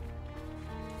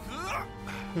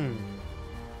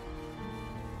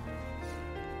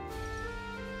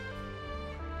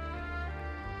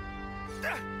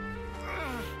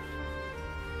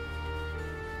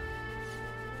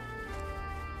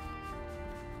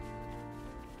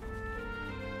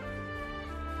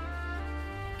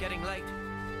 Getting late.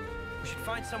 We should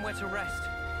find somewhere to rest.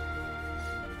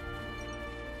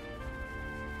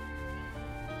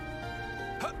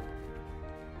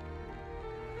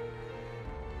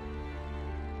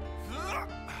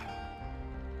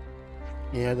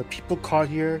 Yeah, the people caught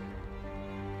here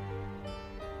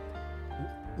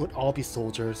would all be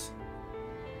soldiers.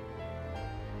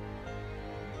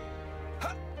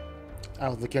 I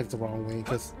was looking at it the wrong way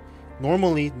because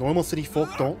normally normal city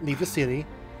folk don't leave the city,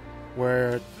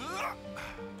 where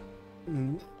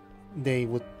they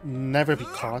would never be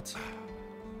caught.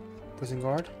 Prison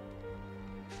guard.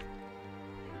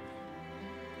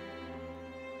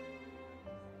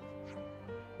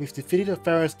 We've defeated a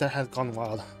ferret that has gone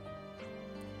wild.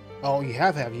 Oh, you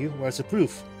have you? Where's the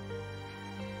proof?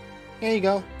 Here you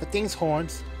go, the thing's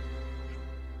horns.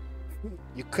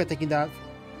 You could have taken that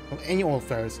from any old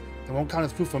ferret. It won't count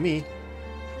as proof for me.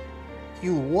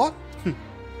 You what?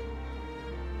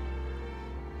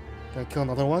 Gonna kill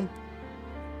another one?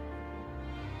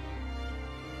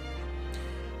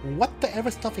 What the ever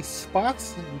stuffing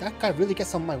sparks? That guy really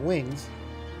gets on my wings.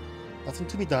 Nothing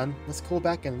to be done. Let's go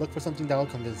back and look for something that will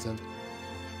convince him.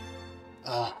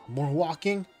 More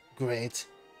walking? Great.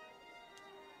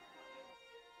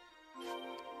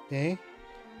 Okay.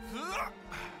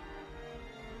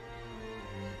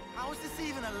 How is this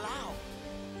even allowed?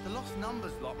 The lost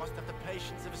numbers lot must have the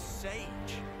patience of a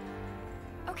sage.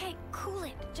 Okay, cool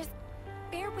it. Just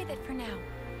bear with it for now.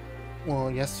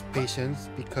 Well, yes, patience,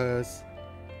 because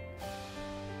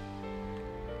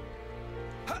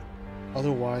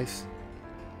otherwise,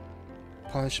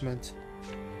 punishment.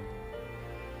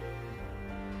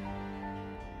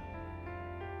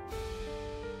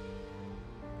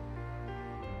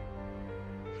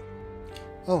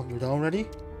 Oh, you're done already?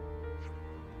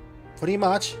 Pretty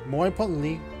much. More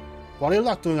importantly, what are you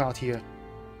lot doing out here?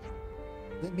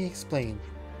 Let me explain.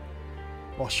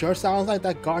 Well, sure sounds like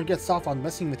that guard gets off on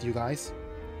messing with you guys.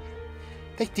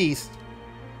 Take these.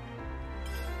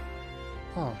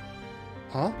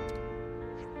 Huh?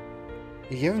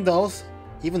 You give him those,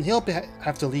 even he'll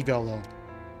have to leave you alone.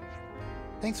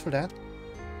 Thanks for that.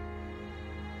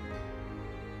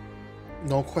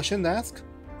 No question asked?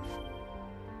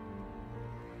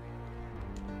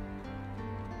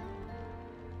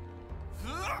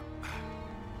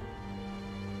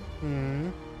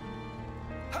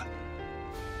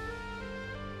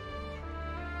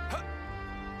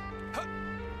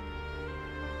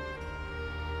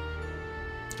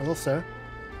 Hello, sir.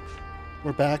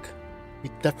 We're back. We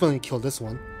definitely killed this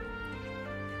one.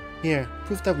 Here,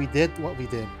 proof that we did what we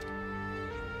did.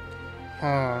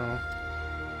 Huh.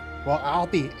 Well,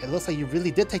 Albie, it looks like you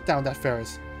really did take down that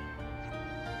Ferris.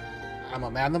 I'm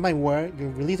a man of my word. You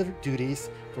relieved your duties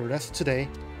for the rest of today.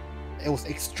 It was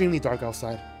extremely dark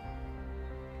outside.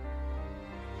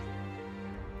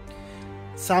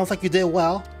 Sounds like you did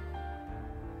well.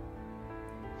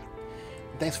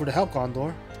 Thanks for the help,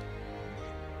 Ghondor.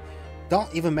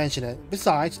 Don't even mention it.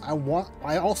 Besides,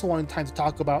 I also wanted time to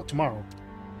talk about tomorrow.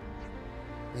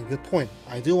 And good point.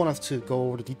 I do want us to go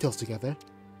over the details together.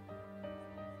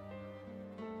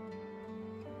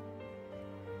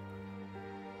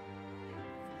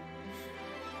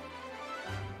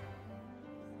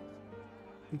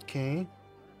 Okay.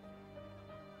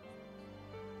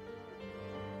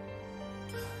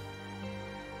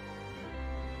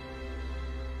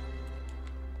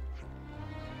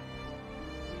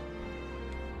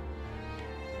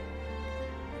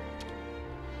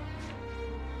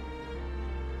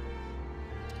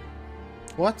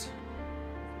 What?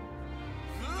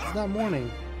 It's not morning.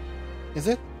 Is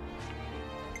it?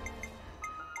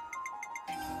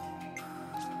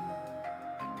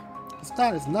 It's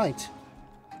not, it's night.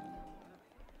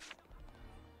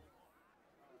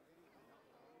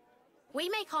 We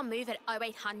make our move at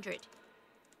 0800,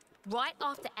 right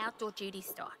after outdoor duties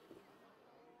start.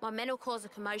 My men will cause a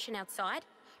commotion outside,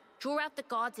 draw out the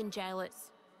guards and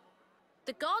jailers.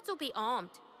 The guards will be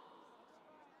armed,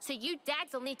 so you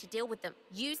dags will need to deal with them.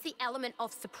 Use the element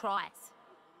of surprise.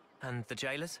 And the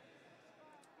jailers?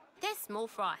 They're small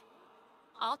fry.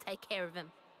 I'll take care of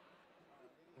them.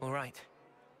 All right.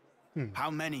 How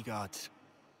many guards?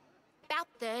 About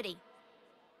 30.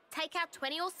 Take out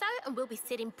 20 or so and we'll be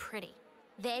sitting pretty.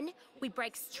 Then we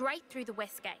break straight through the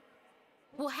west gate.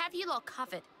 We'll have you lot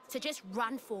covered, so just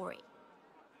run for it.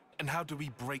 And how do we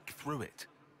break through it?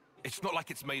 It's not like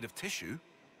it's made of tissue.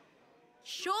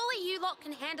 Surely you lot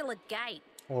can handle a gate.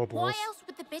 Oh, Why boss. else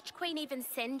would the bitch queen even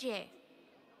send you?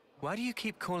 Why do you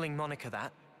keep calling Monica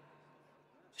that?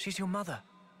 She's your mother.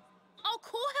 I'll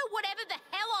call her whatever the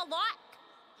hell I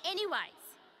like.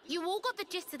 Anyways, you all got the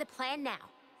gist of the plan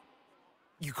now.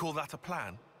 You call that a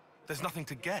plan? There's nothing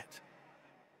to get.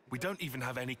 We don't even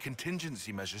have any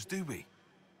contingency measures, do we?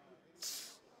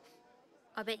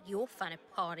 I bet you're fun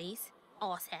at parties,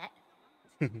 arsehat.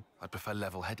 I'd prefer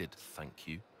level-headed, thank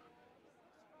you.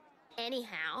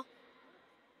 Anyhow,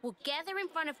 we'll gather in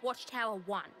front of Watchtower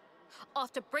 1.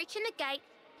 After breaching the gate,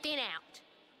 thin out.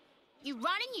 You run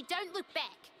and you don't look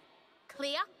back.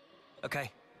 Clear?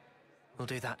 Okay, we'll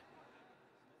do that.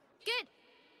 Good.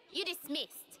 You're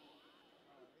dismissed.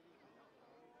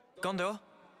 Ghondor?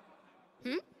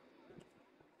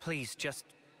 Please, just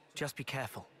be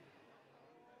careful.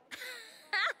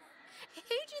 Who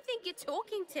do you think you're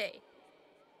talking to?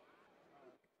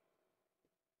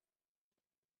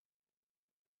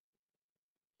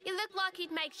 You look like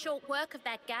you'd make short work of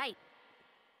that gate.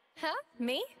 Huh?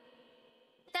 Me?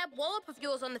 That wallop of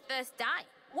yours on the first day.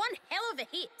 One hell of a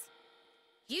hit.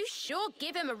 You sure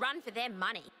give him a run for their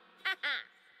money.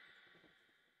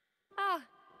 Oh,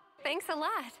 thanks a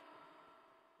lot.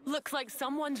 Looks like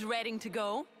someone's ready to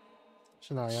go.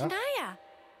 Shania. Naya!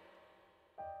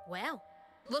 Well,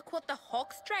 look what the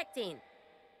Hawks dragged in.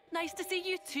 Nice to see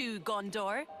you too,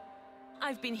 Ghondor.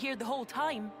 I've been here the whole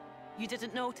time. You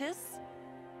didn't notice?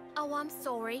 Oh, I'm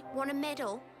sorry. Want a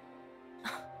medal?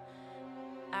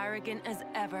 Arrogant as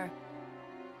ever.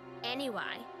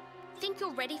 Anyway, think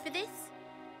you're ready for this?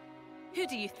 Who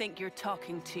do you think you're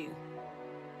talking to?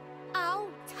 Oh,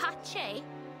 touchy.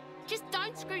 Just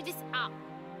don't screw this up.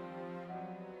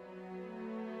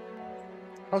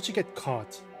 How'd she get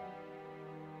caught?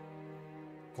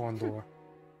 Ghondor.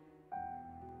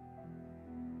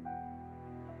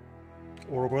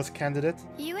 Ouroboros candidate?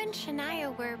 You and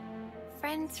Shania were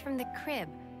friends from the crib.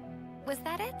 Was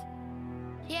that it?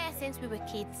 Yeah, since we were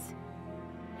kids.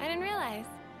 I didn't realize.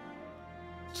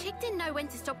 Chick didn't know when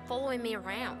to stop following me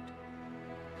around.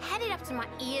 Had it up to my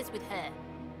ears with her.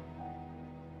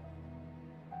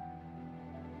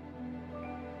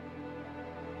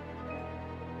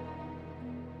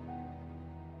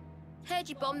 Heard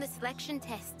you bombed the selection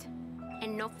test.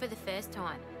 And not for the first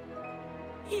time.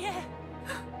 Yeah.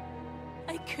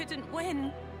 I couldn't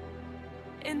win.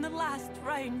 In the last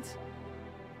round.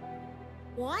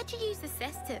 Why'd you use the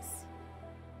cestus?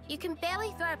 You can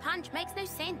barely throw a punch, makes no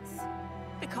sense.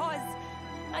 Because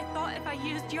I thought if I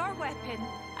used your weapon,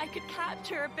 I could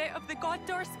capture a bit of the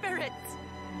Ghondor spirit.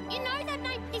 You know that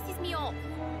name pisses me off.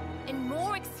 And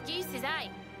more excuses, eh?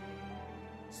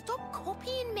 Stop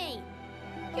copying me.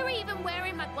 You're even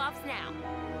wearing my gloves now.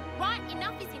 Right,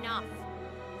 enough is enough.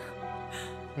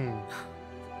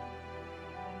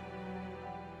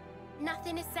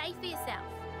 Nothing to say for yourself.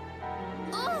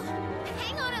 Oh,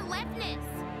 hang on, Alephnus.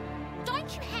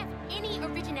 Don't you have any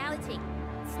originality?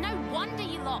 It's no wonder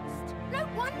you lost. No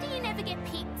wonder you never get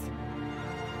picked.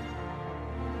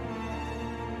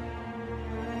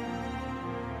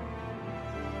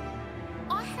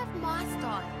 I have my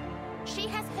style. She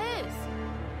has hers.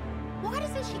 Why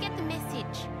doesn't she get the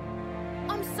message?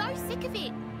 I'm so sick of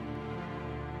it.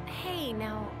 Hey,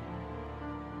 now.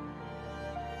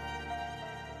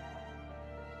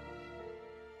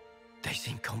 They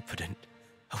seem confident.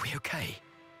 Are we okay?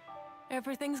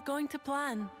 Everything's going to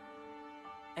plan.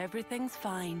 Everything's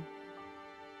fine.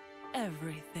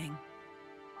 Everything.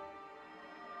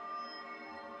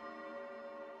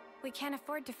 We can't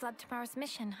afford to flub tomorrow's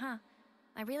mission, huh?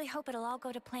 I really hope it'll all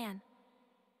go to plan.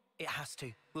 It has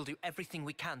to. We'll do everything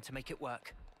we can to make it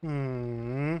work.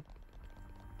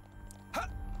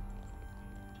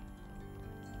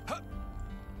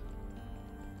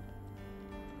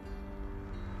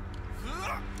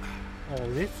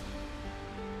 Olive?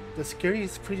 The security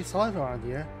is pretty solid around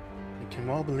here. I can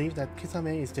well believe that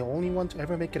Kisame is the only one to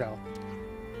ever make it out.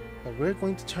 But we're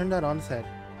going to turn that on its head.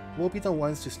 We'll be the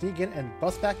ones to sneak in and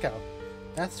bust back out.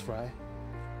 That's right.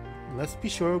 Let's be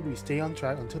sure we stay on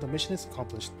track until the mission is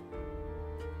accomplished.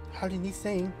 How did he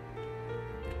saying?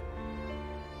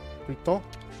 Rito?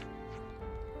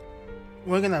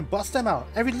 We're gonna bust them out,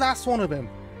 every last one of them.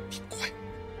 Be quiet.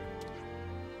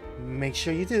 Make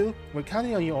sure you do. We're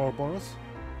counting on you, Ouroboros.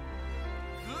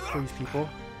 Please, people.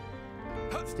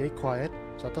 Stay quiet.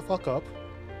 Shut the fuck up.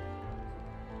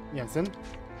 Jensen.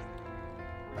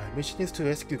 Our mission is to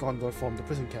rescue Ghondor from the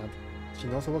prison camp. She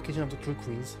knows the location of the true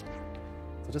queens.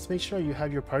 So just make sure you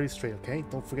have your priorities straight, okay?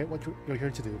 Don't forget what you're here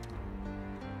to do.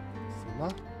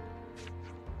 Sima?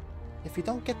 If we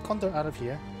don't get Ghondor out of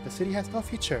here, the city has no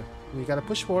future. We gotta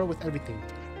push forward with everything.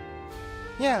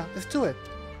 Yeah, let's do it.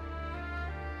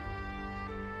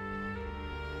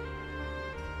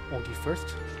 Ongi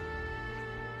first.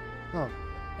 Oh,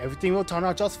 everything will turn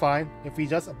out just fine if we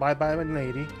just abide by my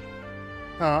lady.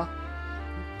 Huh?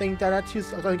 Think that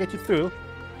attitude's gonna get you through?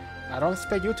 I don't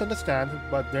expect you to understand,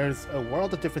 but there's a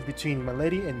world of difference between my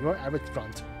lady and your average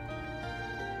grunt.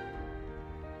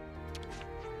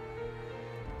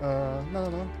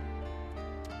 No.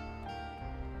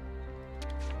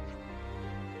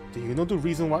 Do you know the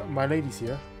reason why my lady's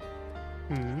here?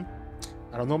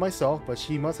 I don't know myself, but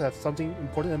she must have something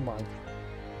important in mind.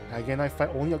 Again, I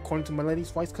fight only according to my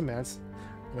lady's wise commands,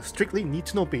 on a strictly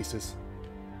need-to-know basis.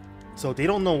 So they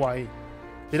don't know why.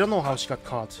 They don't know how she got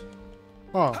caught.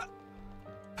 Huh.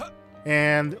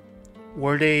 And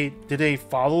did they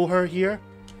follow her here?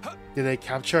 Did they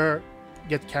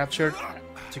get captured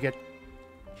to get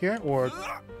here? Or,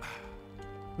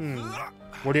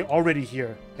 were they already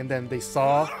here? And then they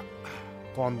saw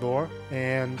Ghondor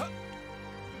and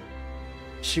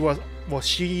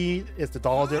she is the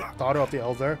daughter of the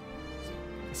elder.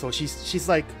 So she's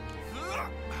like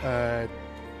a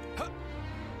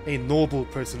noble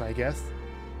person, I guess.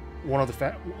 One of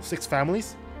the 6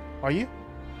 families. Are you?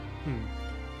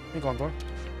 Hey, Ghondor.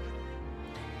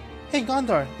 Hey,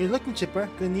 Ghondor, you're looking chipper.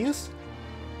 Good news?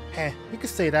 Heh, you could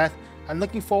say that. I'm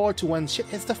looking forward to when shit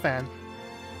hits the fan.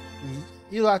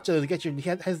 You'll have to get your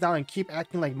heads down and keep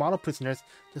acting like model prisoners,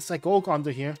 just like old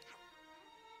Ghondor here.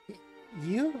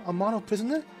 You? A model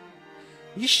prisoner?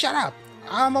 You shut up!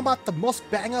 I'm about the most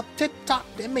bang-up, tip-top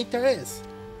inmate there is!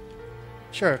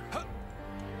 Sure.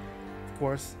 Of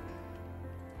course.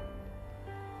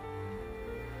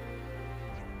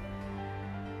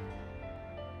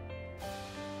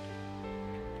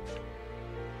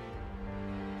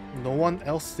 No one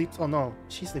else sleeps? Oh no,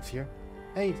 she sleeps here.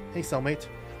 Hey cellmate.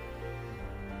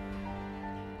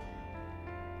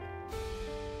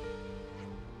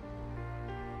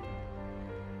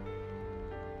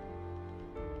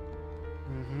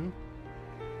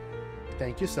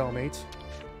 Thank you, cellmate.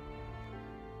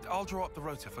 I'll draw up the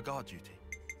rota for guard duty.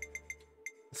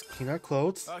 Let's clean our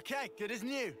clothes. Okay, good as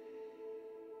new.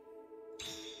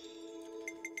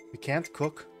 We can't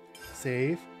cook.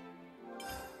 Save.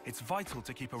 It's vital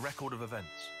to keep a record of events.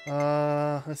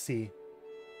 Let's see.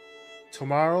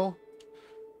 Tomorrow?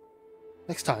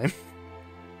 Next time.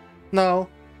 No.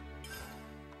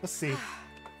 Let's see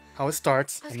how it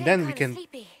starts, and then we can...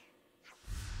 Sleepy.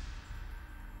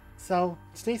 So,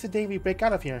 today's the day we break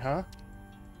out of here, huh?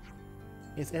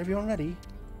 Is everyone ready?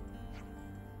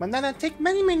 Banana, take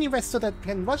many rests so that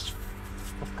can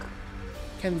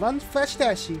run flash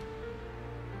dashy.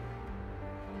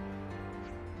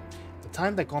 The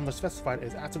time that Ghondor specified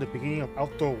is after the beginning of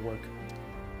outdoor work.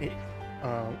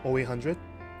 0800.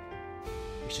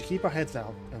 We should keep our heads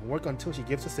down and work until she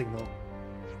gives a signal.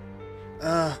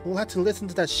 We'll have to listen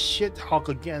to that shit hawk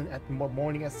again at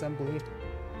morning assembly.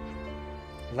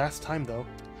 Last time though.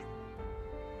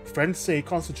 Friends say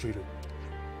concentrated.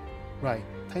 Right,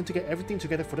 time to get everything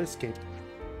together for the escape.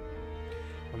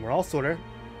 When we're all sorted,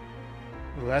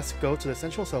 let's go to the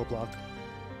central cell block.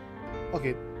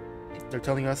 Okay, they're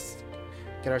telling us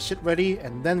get our shit ready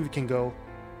and then we can go.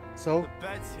 So The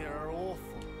beds here are awful.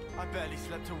 I barely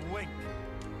slept a wink.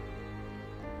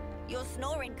 Your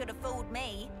snoring could have fooled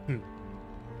me.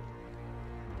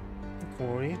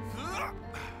 Corey.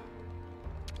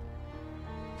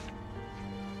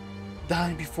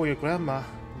 Dying before your grandma.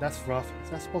 That's rough.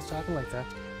 It's not supposed to happen like that.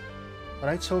 But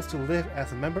I chose to live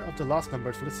as a member of the lost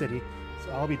numbers for the city,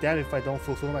 so I'll be damned if I don't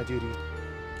fulfill my duty.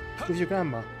 Who's your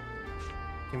grandma?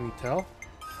 Can we tell?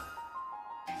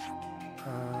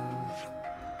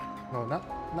 No, not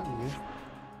you.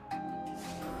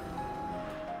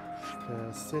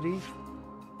 The city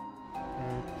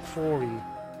and Corey.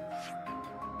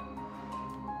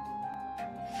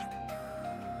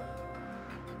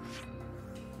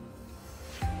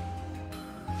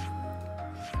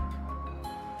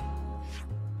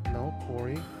 No,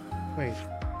 Corey. Wait.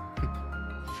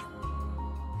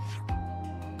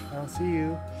 I don't see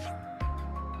you.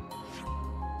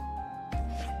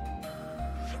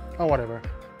 Oh, whatever.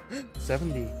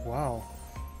 70. Wow.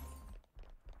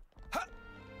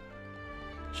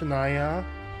 Shania.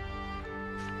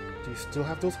 Do you still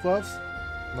have those gloves?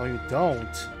 No, you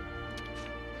don't.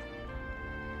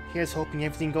 Here's hoping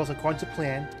everything goes according to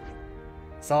plan.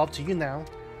 It's all up to you now.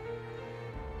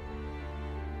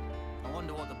 I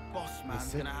wonder what the boss man's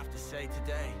Is it? gonna have to say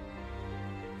today.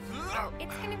 Oh,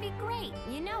 it's gonna be great.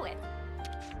 You know it.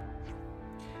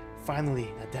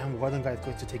 Finally, that damn warden guy is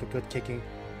going to take a good kicking.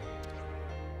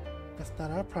 That's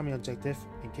not our primary objective,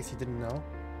 in case you didn't know.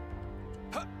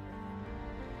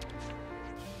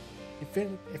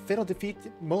 If it'll defeat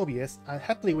Mobius, I'll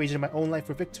happily wager my own life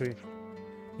for victory.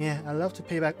 Yeah, I love to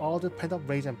pay back all the pent-up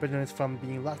rage and bitterness from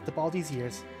being locked up all these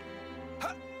years.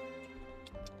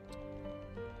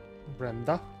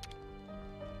 Brenda.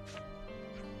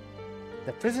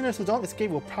 The prisoners who don't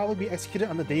escape will probably be executed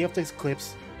on the day of the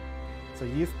eclipse. So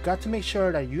you've got to make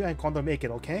sure that you and Ghondor make it,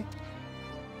 okay?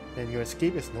 Then your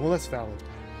escape is no less valid.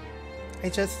 I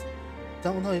just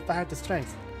don't know if I have the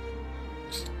strength.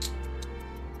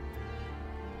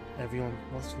 Everyone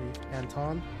must leave.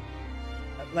 Anton.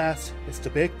 At last, it's the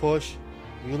big push.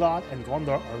 You lot and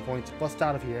Ghondor are going to bust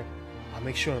out of here. I'll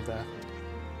make sure of that.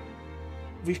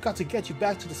 We've got to get you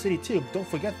back to the city too, don't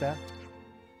forget that.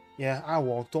 Yeah, I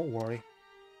won't, don't worry.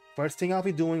 First thing I'll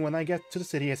be doing when I get to the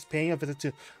city is paying a visit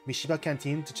to Mishiba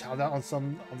Canteen to chow down on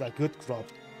some of that good grub.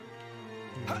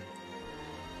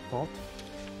 Fault?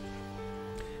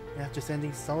 After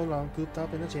spending so long cooped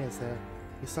up in a jail cell,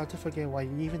 you start to forget why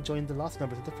you even joined the Lost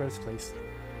Numbers in the first place.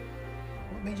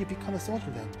 What made you become a soldier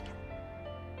then?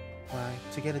 Why,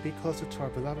 to get a bit closer to our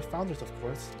beloved founders, of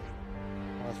course.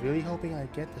 I was really hoping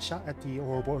I'd get a shot at the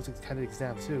Ouroboros candidate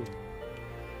exam too.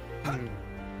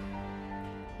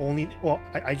 Only, well,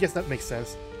 I guess that makes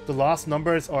sense. The Lost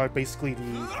Numbers are basically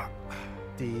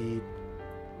the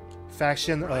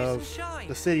faction of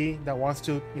the city that wants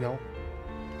to, you know,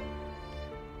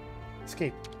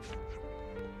 escape.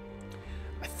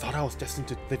 I thought I was destined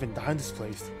to live and die in this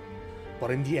place,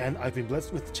 but in the end, I've been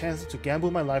blessed with the chance to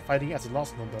gamble my life fighting as a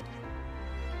Lost Number.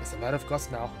 It's a matter of guts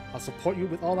now. I'll support you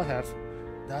with all I have.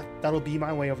 That'll be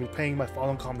my way of repaying my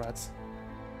fallen comrades.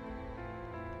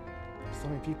 So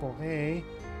many people. Hey,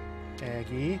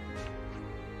 Aggie.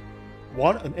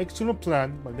 What an external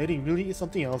plan. My lady really is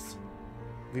something else.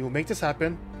 We will make this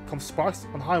happen. Come sparks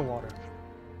on high water.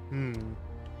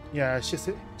 Yeah, it's just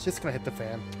gonna hit the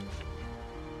fan.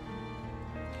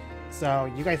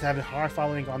 So, you guys have it hard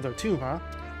following Ghondor too, huh?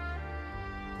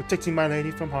 Protecting my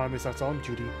lady from harm is our solemn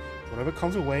duty. Whatever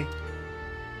comes our way,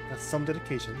 that's some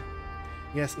dedication.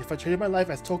 Yes, if I traded my life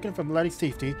as token for Miladi's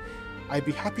safety, I'd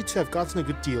be happy to have gotten a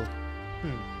good deal.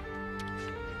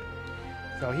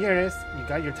 So here it is. You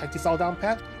got your tactics all down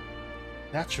pat?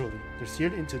 Naturally, they're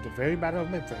seared into the very matter of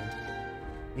my brain.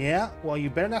 Yeah, well you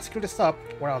better not screw this up,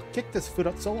 or I'll kick this foot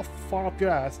up so far up your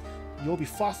ass, you'll be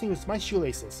flossing with my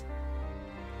shoelaces.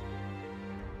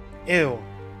 Ew.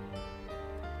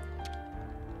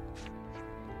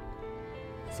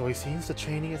 So it seems the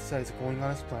training itself is going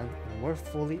on as planned, and we're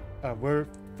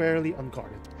fairly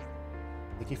unguarded.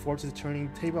 Looking forward to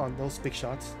turning the table on those big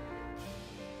shots.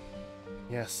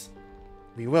 Yes,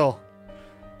 we will.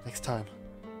 Next time.